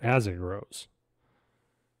demand as it grows.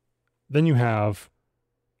 Then you have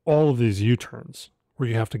all of these U-turns where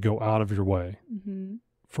you have to go out of your way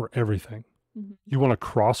for everything. Mm-hmm. You want to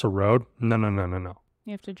cross a road? No.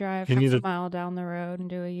 You have to drive a mile down the road and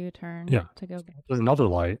do a U-turn to go back. There's another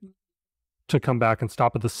light to come back and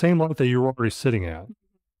stop at the same light that you were already sitting at.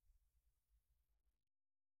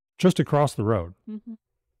 Just across the road. Mm-hmm.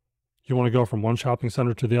 You want to go from one shopping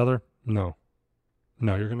center to the other? No,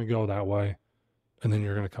 you're going to go that way, and then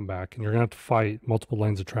you're going to come back, and you're going to have to fight multiple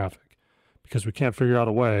lanes of traffic because we can't figure out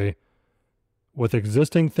a way with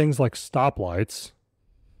existing things like stoplights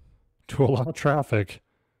to allow traffic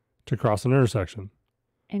to cross an intersection.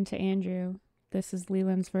 And to Andrew, this is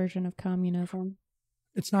Leland's version of communism.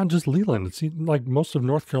 It's not just Leland. It's like most of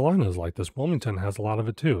North Carolina is like this. Wilmington has a lot of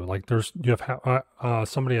it too. Like you have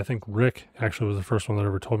somebody, I think Rick actually was the first one that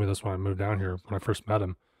ever told me this when I moved down here, when I first met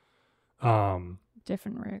him.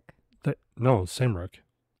 Different Rick. No, same Rick.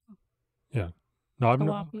 Yeah.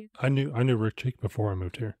 No, I knew Rick Cheek before I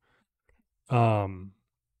moved here.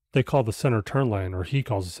 They call the center turn lane, or he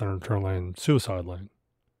calls the center turn lane, suicide lane.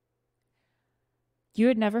 You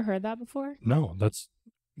had never heard that before? No, that's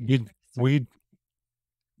we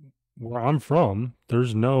where I'm from,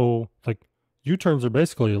 there's no, like, U-turns are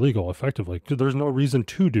basically illegal, effectively. There's no reason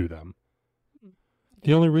to do them.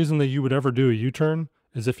 The only reason that you would ever do a U-turn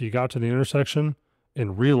is if you got to the intersection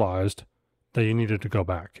and realized that you needed to go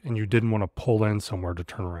back and you didn't want to pull in somewhere to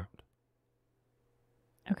turn around.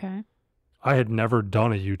 Okay. I had never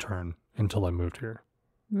done a U-turn until I moved here.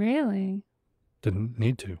 Really? Didn't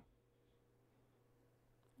need to.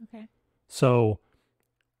 Okay. So,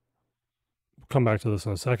 we'll come back to this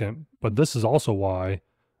in a second, but this is also why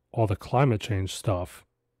all the climate change stuff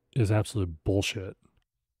is absolute bullshit.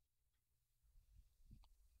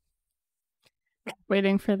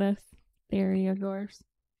 Waiting for this theory of yours.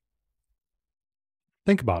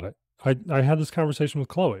 Think about it. I had this conversation with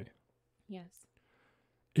Chloe. Yes.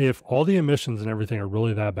 If all the emissions and everything are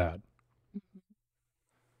really that bad,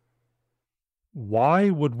 why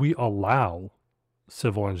would we allow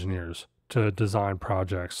civil engineers to design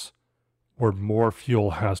projects where more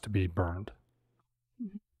fuel has to be burned?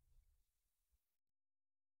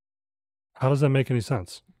 How does that make any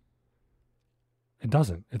sense? It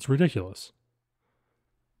doesn't. It's ridiculous.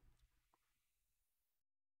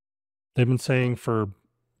 They've been saying for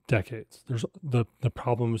decades, there's the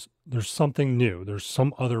problems, there's something new, there's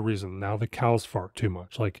some other reason. Now the cows fart too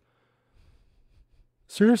much. Like,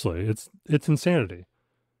 seriously, it's insanity.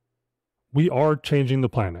 We are changing the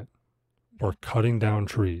planet. We're cutting down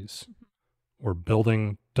trees. We're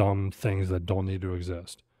building dumb things that don't need to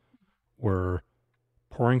exist. We're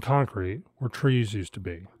pouring concrete where trees used to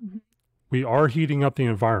be. We are heating up the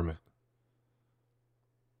environment.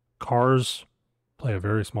 Cars play a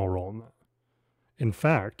very small role in that. In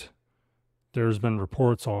fact, there's been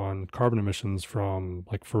reports on carbon emissions from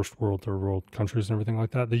like first world, third world countries and everything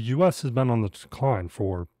like that. The U.S. has been on the decline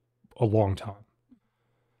for a long time.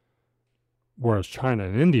 Whereas China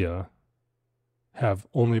and India have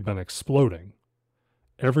only been exploding.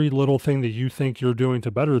 Every little thing that you think you're doing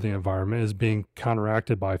to better the environment is being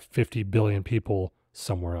counteracted by 50 billion people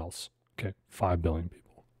somewhere else. Okay, 5 billion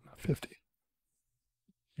people, not 50.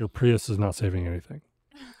 Your Prius is not saving anything.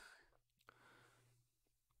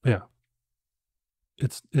 Yeah.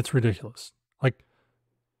 It's ridiculous. Like,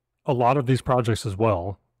 a lot of these projects as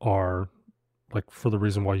well are, like, for the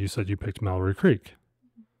reason why you said you picked Mallory Creek.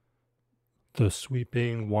 The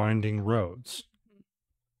sweeping, winding roads.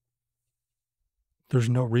 There's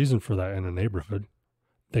no reason for that in a neighborhood.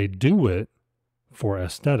 They do it for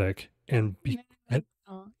aesthetic and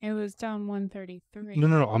it was down 133.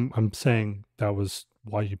 No. I'm saying that was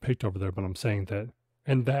why you picked over there, but I'm saying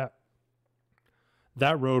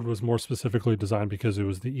that road was more specifically designed because it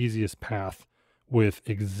was the easiest path with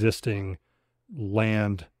existing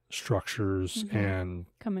land structures and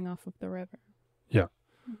coming off of the river. Yeah.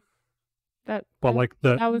 That But like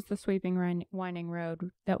the, that was the sweeping winding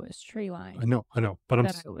road that was tree lined. I know, but I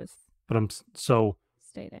was so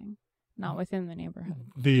stating, not within the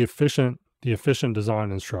neighborhood. the efficient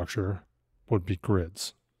design and structure would be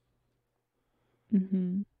grids.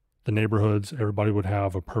 Mm-hmm. The neighborhoods, everybody would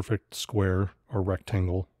have a perfect square or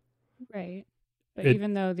rectangle. Right. But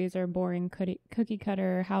even though these are boring cookie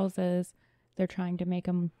cutter houses, they're trying to make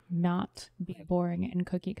them not be boring and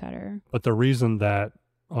cookie cutter. But the reason that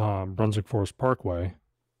Brunswick Forest Parkway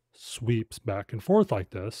sweeps back and forth like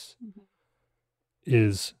this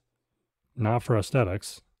is not for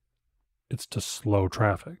aesthetics. It's to slow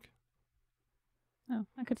traffic. Oh,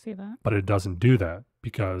 I could see that. But it doesn't do that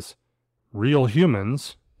because real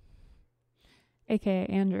humans, AKA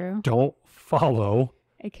Andrew, don't follow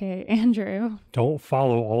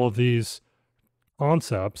all of these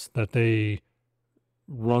concepts that they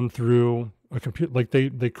run through a computer. Like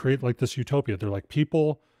they create like this utopia. They're like,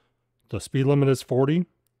 people, the speed limit is 40.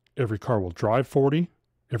 Every car will drive 40.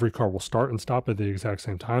 Every car will start and stop at the exact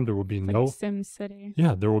same time. There will be no Sim City.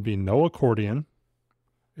 Yeah, there will be no accordion.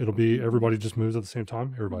 It'll be everybody just moves at the same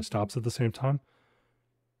time. Everybody stops at the same time.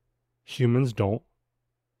 Humans don't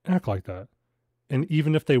act like that. And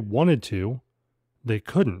even if they wanted to, they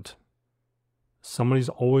couldn't. Somebody's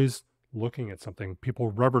always looking at something.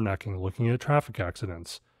 People rubbernecking, looking at traffic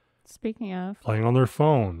accidents. Speaking of. Playing on their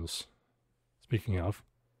phones. Speaking of.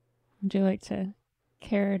 Would you like to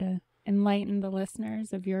care to enlighten the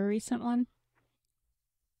listeners of your recent one?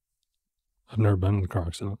 I've never been in a car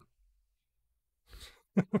accident.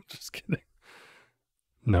 Just kidding.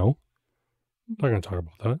 No. I'm not going to talk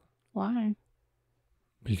about that. Why?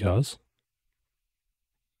 Because.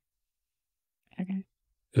 Okay.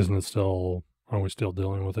 Isn't it still, are we still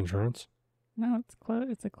dealing with insurance? No, it's closed.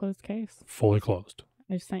 It's a closed case. Fully closed.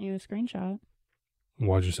 I just sent you a screenshot.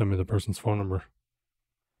 Why'd you send me the person's phone number?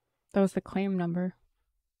 That was the claim number.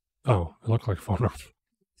 Oh, it looked like a phone number.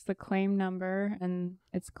 It's the claim number, and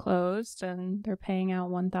it's closed, and they're paying out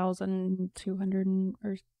 $1,200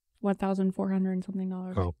 or $1,400 and something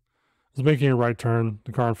dollars. Oh, I was making a right turn.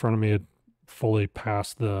 The car in front of me had fully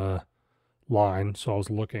passed the line, so I was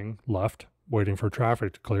looking left, waiting for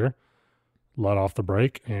traffic to clear. Let off the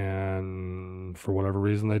brake, and for whatever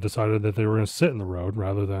reason, they decided that they were going to sit in the road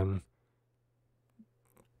rather than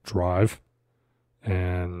drive,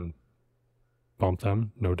 and bump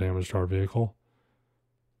them. No damage to our vehicle.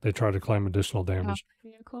 They tried to claim additional damage.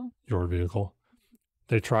 Your vehicle.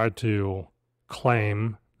 They tried to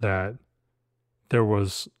claim that there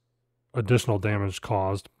was additional damage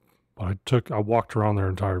caused, but I walked around their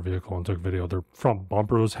entire vehicle and took video. Their front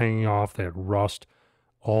bumper was hanging off. They had rust.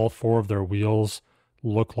 All four of their wheels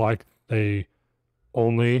looked like they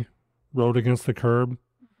only rode against the curb.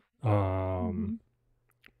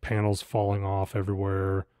 Panels falling off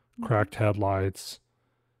everywhere. Cracked headlights.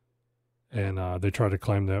 And they tried to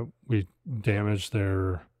claim that we damaged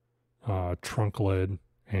their trunk lid,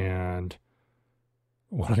 and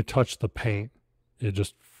when I touched the paint, it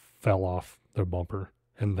just fell off their bumper,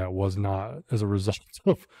 and that was not as a result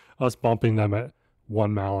of us bumping them at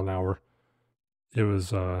 1 mile an hour. It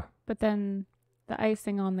was... But then the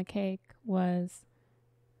icing on the cake was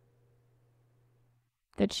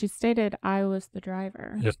that she stated I was the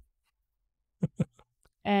driver. Yes.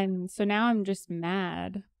 And so now I'm just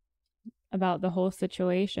mad about the whole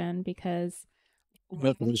situation because...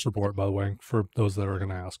 Police report, by the way, for those that are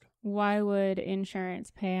going to ask. Why would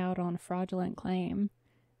insurance pay out on a fraudulent claim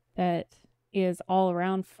that is all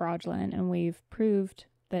around fraudulent, and we've proved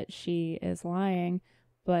that she is lying,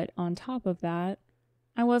 but on top of that,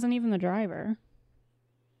 I wasn't even the driver.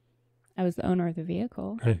 I was the owner of the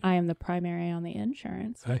vehicle. Hey. I am the primary on the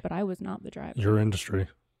insurance, but I was not the driver. Your industry.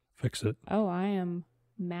 Fix it. Oh, I am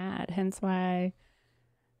mad. Hence why I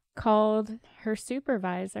called her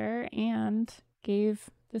supervisor and gave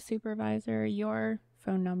the supervisor your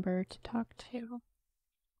phone number to talk to.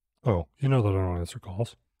 Oh, you know that I don't answer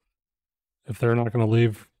calls. If they're not going to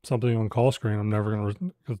leave something on call screen, I'm never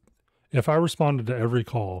going to... If I responded to every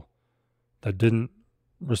call that didn't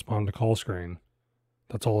respond to call screen,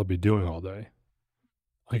 that's all I'd be doing all day.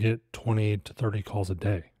 I get 20 to 30 calls a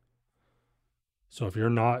day. So if you're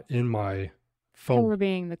not in my phone... We're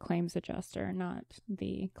being the claims adjuster, not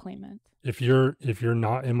the claimant. If you're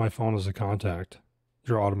not in my phone as a contact,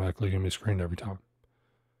 you're automatically going to be screened every time.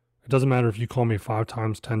 It doesn't matter if you call me 5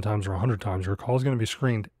 times, 10 times, or 100 times. Your call is going to be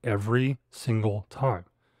screened every single time.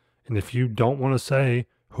 And if you don't want to say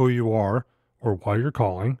who you are or why you're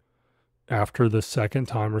calling after the second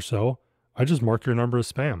time or so, I just mark your number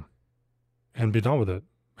as spam and be done with it.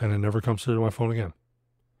 And it never comes through to my phone again.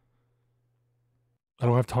 I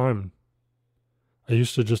don't have time. I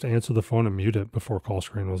used to just answer the phone and mute it before call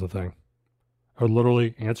screen was a thing. I would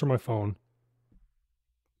literally answer my phone,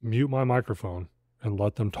 mute my microphone, and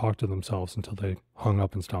let them talk to themselves until they hung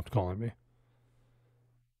up and stopped calling me.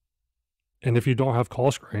 And if you don't have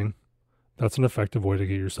call screen, that's an effective way to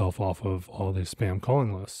get yourself off of all these spam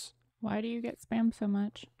calling lists. Why do you get spam so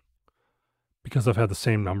much? Because I've had the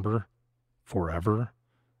same number forever.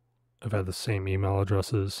 I've had the same email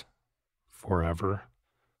addresses forever.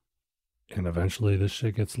 And eventually this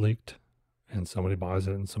shit gets leaked and somebody buys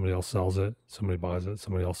it and somebody else sells it. Somebody buys it,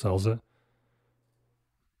 somebody else sells it.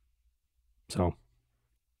 So.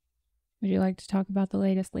 Would you like to talk about the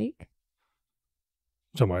latest leak?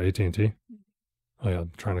 Talking about AT&T? Oh yeah,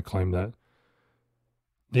 I'm trying to claim that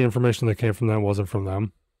the information that came from them wasn't from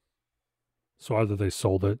them. So either they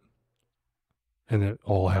sold it and it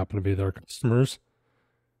all happened to be their customers,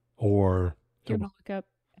 or... Do you want to look up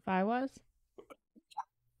if I was?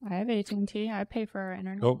 I have AT&T. I pay for our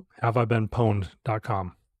internet. Oh,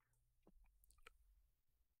 haveibeenpwned.com.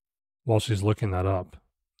 While she's looking that up,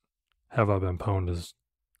 Have I Been Pwned is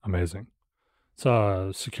amazing. It's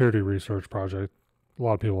a security research project. A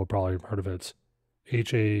lot of people have probably heard of it. It's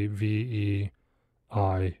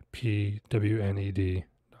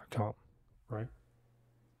HAVEIPWNED.com, right?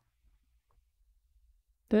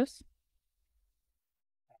 This?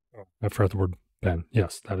 I forgot the word Ben.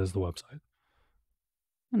 Yes, that is the website.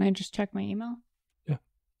 And I just check my email? Yeah.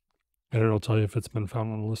 And it'll tell you if it's been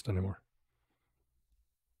found on the list anymore.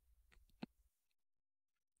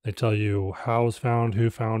 They tell you how it's found, who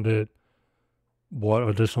found it, what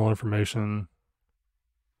additional information.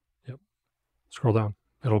 Yep. Scroll down.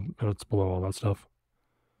 It's below all that stuff.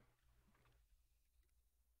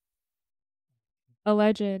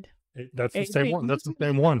 Alleged. That's the same one. That's the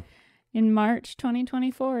same one. In March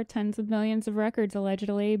 2024, tens of millions of records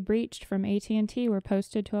allegedly breached from AT&T were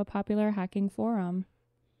posted to a popular hacking forum.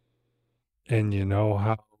 And you know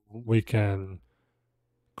how we can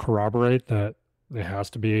corroborate that it has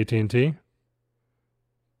to be AT&T?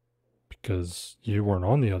 Because you weren't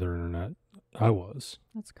on the other internet. I was.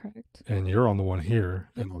 That's correct. And you're on the one here,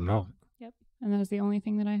 and I'm not. Yep. And that was the only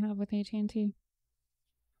thing that I have with AT&T.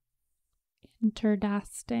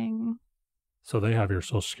 Interdasting. So they have your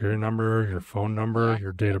social security number, your phone number,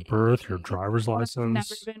 your date of birth, your driver's license.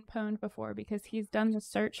 Never been pwned before because he's done the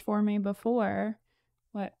search for me before.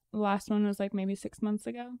 What? The last one was like maybe 6 months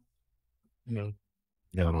ago? Yeah,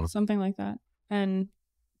 I don't know. Something like that. And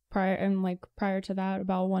prior to that,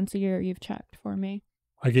 about once a year, you've checked for me.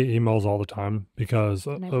 I get emails all the time because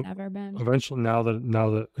and I've never been. Eventually, now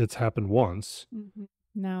that it's happened once,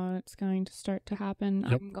 now it's going to start to happen.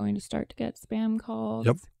 Yep. I'm going to start to get spam calls.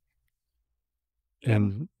 Yep.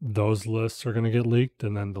 And those lists are going to get leaked,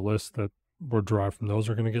 and then the lists that were derived from those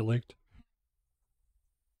are going to get leaked.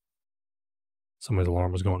 Somebody's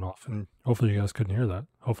alarm was going off, and hopefully you guys couldn't hear that.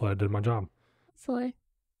 Hopefully I did my job. Hopefully.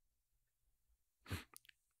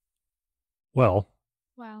 Well,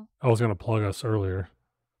 wow. I was going to plug us earlier.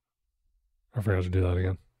 I forgot to do that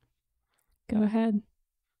again. Go ahead.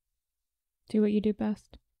 Do what you do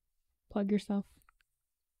best. Plug yourself.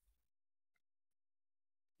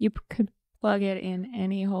 You could plug it in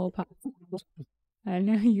any hole possible. I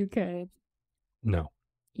know you could. No.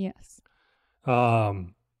 Yes.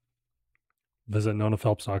 Visit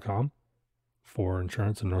NonaPhelps.com for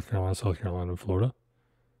insurance in North Carolina, South Carolina, and Florida.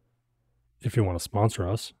 If you want to sponsor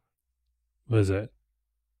us, visit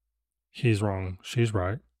He's Wrong, She's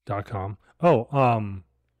Right.com. Oh,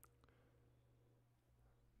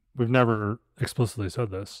 we've never explicitly said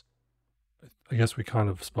this. I guess we kind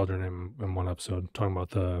of spelled her name in one episode, talking about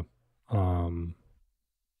the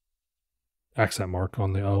accent mark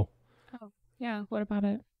on the O. Oh, yeah. What about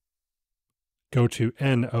it? Go to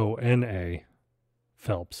Nona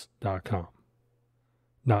Phelps.com.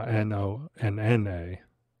 Not Nonna.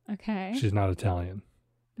 Okay. She's not Italian.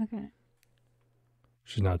 Okay.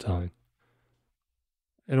 She's not Italian.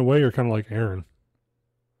 In a way, you're kind of like Aaron.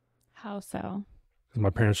 How so? Because my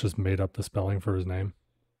parents just made up the spelling for his name.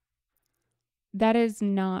 That is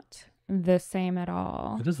not the same at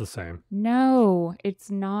all. It is the same. No, it's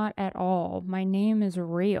not at all. My name is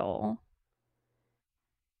real.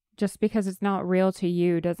 Just because it's not real to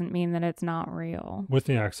you doesn't mean that it's not real. With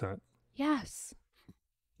the accent. Yes.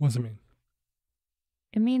 What does it mean?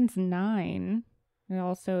 It means 9. It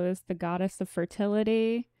also is the goddess of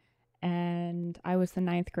fertility. And I was the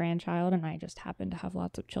 9th grandchild, and I just happened to have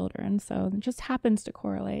lots of children. So it just happens to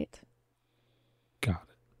correlate. Got it.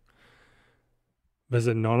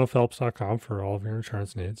 Visit NonaPhelps.com for all of your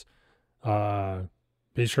insurance needs.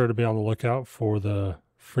 Be sure to be on the lookout for the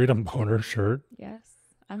Freedom Boner shirt. Yes.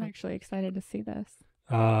 I'm actually excited to see this.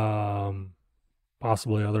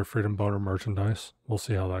 possibly other Freedom Boner merchandise. We'll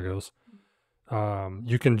see how that goes.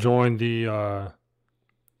 You can join the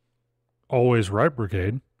Always Right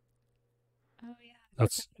Brigade. Oh yeah,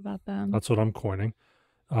 That's about them. That's what I'm coining.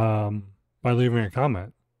 By leaving a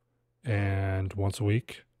comment, and once a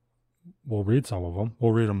week, we'll read some of them.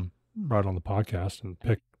 We'll read them right on the podcast and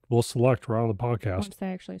pick. We'll select right on the podcast. Once they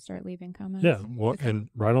actually start leaving comments. Yeah, well, and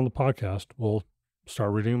right on the podcast, we'll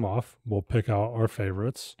start reading them off. We'll pick out our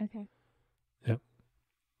favorites. Okay. Yep.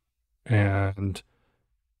 And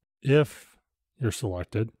if you're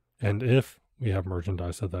selected, and if we have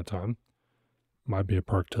merchandise at that time, might be a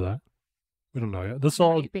perk to that. We don't know yet. This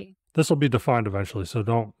will be defined eventually, so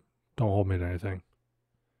don't hold me to anything.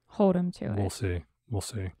 Hold him to it. We'll see. We'll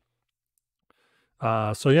see.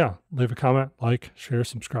 So yeah, leave a comment, like, share,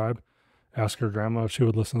 subscribe. Ask your grandma if she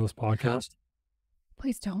would listen to this podcast.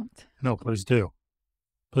 Please don't. No, please do.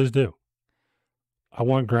 Please do. I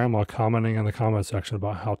want grandma commenting in the comment section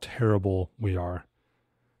about how terrible we are.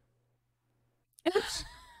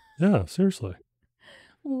 Yeah, seriously.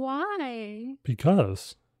 Why?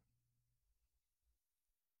 Because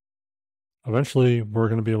eventually we're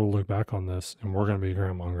going to be able to look back on this and we're going to be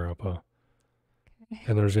grandma and grandpa. Okay.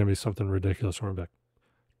 And there's going to be something ridiculous. We're going to be like,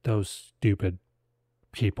 those stupid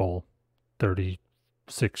people,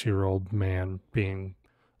 36-year-old man being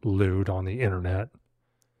lewd on the internet.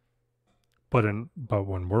 But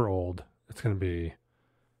when we're old, it's going to be,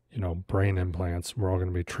 brain implants. We're all going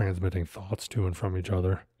to be transmitting thoughts to and from each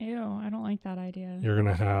other. Ew, I don't like that idea. You're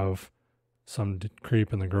going to have some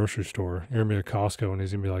creep in the grocery store. You're going to be at Costco and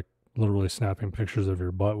he's going to be like literally snapping pictures of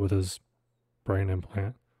your butt with his brain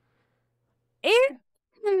implant. Ew.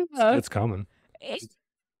 It's coming. It's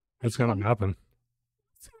going to happen.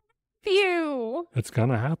 Phew. It's going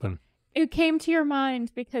to happen. It came to your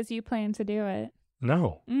mind because you plan to do it.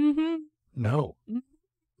 No. Mm-hmm. No. Mm-hmm.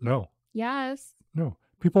 No. Yes. No.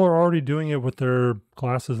 People are already doing it with their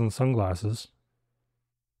glasses and sunglasses.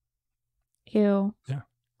 Ew. Yeah.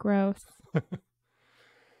 Gross.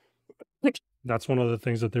 That's one of the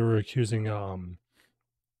things that they were accusing,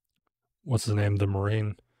 what's his name? The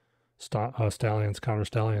Marine Stallions, Counter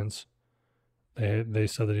Stallions. They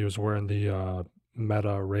said that he was wearing the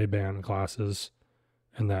Meta Ray-Ban glasses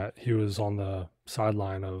and that he was on the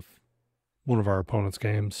sideline of one of our opponent's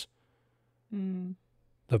games. Mm.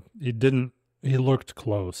 He looked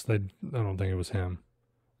close. I don't think it was him.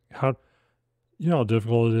 How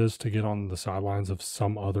difficult it is to get on the sidelines of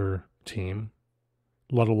some other team,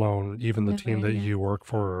 let alone even the team that you work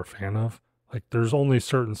for or are a fan of. Like, there's only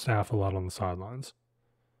certain staff allowed on the sidelines.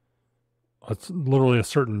 It's literally a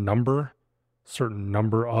certain number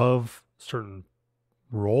of certain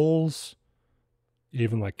roles,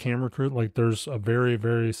 even like camera crew. Like, there's a very,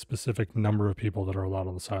 very specific number of people that are allowed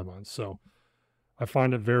on the sidelines. So I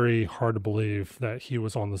find it very hard to believe that he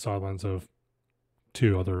was on the sidelines of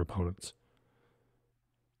two other opponents.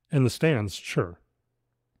 In the stands, sure.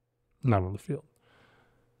 Not on the field.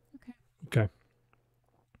 Okay.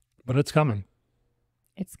 But it's coming.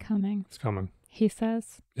 It's coming. It's coming. He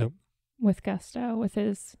says. Yep. With gusto, with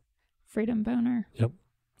his freedom boner. Yep.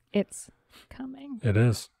 It's coming. It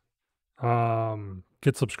is.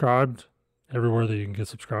 Get subscribed everywhere that you can get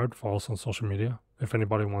subscribed. Follow us on social media. If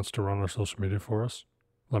anybody wants to run our social media for us,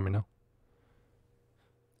 let me know.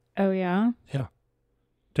 Oh, yeah? Yeah.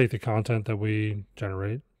 Take the content that we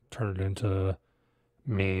generate, turn it into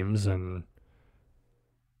memes and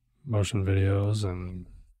motion videos and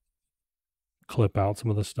clip out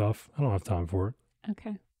some of the stuff. I don't have time for it.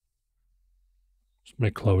 Okay. Just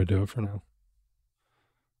make Chloe do it for now.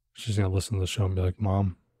 She's going to listen to the show and be like,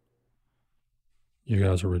 Mom, you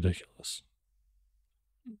guys are ridiculous.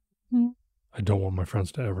 Mm-hmm. I don't want my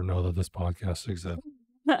friends to ever know that this podcast exists.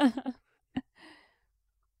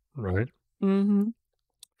 Right? Mm-hmm.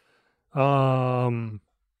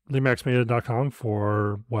 Lemacksmedia.com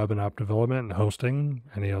for web and app development and hosting,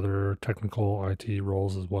 any other technical IT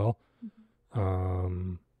roles as well.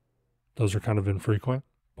 Mm-hmm. Those are kind of infrequent,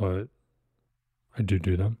 but I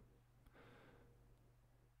do them.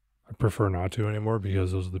 I prefer not to anymore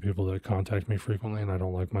because those are the people that contact me frequently and I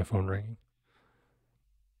don't like my phone ringing.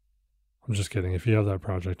 I'm just kidding. If you have that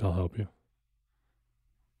project, I'll help you.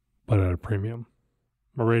 But at a premium.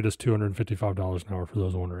 My rate is $255 an hour for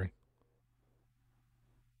those wondering.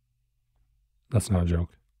 That's not a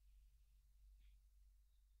joke.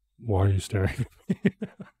 Why are you staring at me?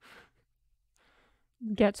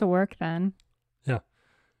 Get to work then. Yeah.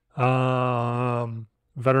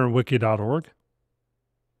 Veteranwiki.org.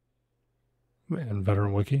 And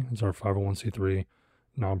Veteran Wiki is our 501c3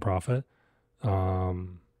 nonprofit.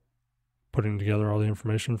 putting together all the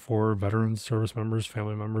information for veterans, service members,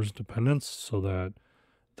 family members, dependents, so that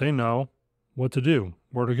they know what to do,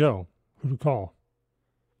 where to go, who to call.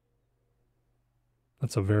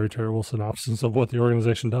 That's a very terrible synopsis of what the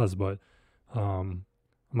organization does, but I'm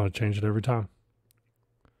going to change it every time.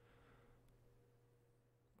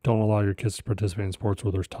 Don't allow your kids to participate in sports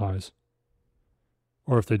where there's ties.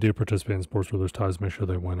 Or if they do participate in sports where there's ties, make sure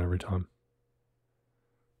they win every time.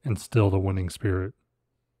 Instill the winning spirit.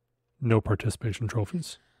 No participation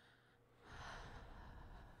trophies.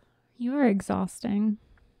 You are exhausting.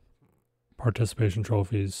 Participation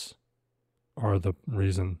trophies are the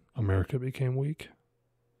reason America became weak.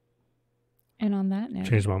 And on that note.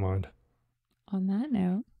 Changed my mind. On that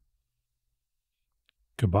note.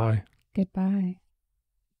 Goodbye. Goodbye.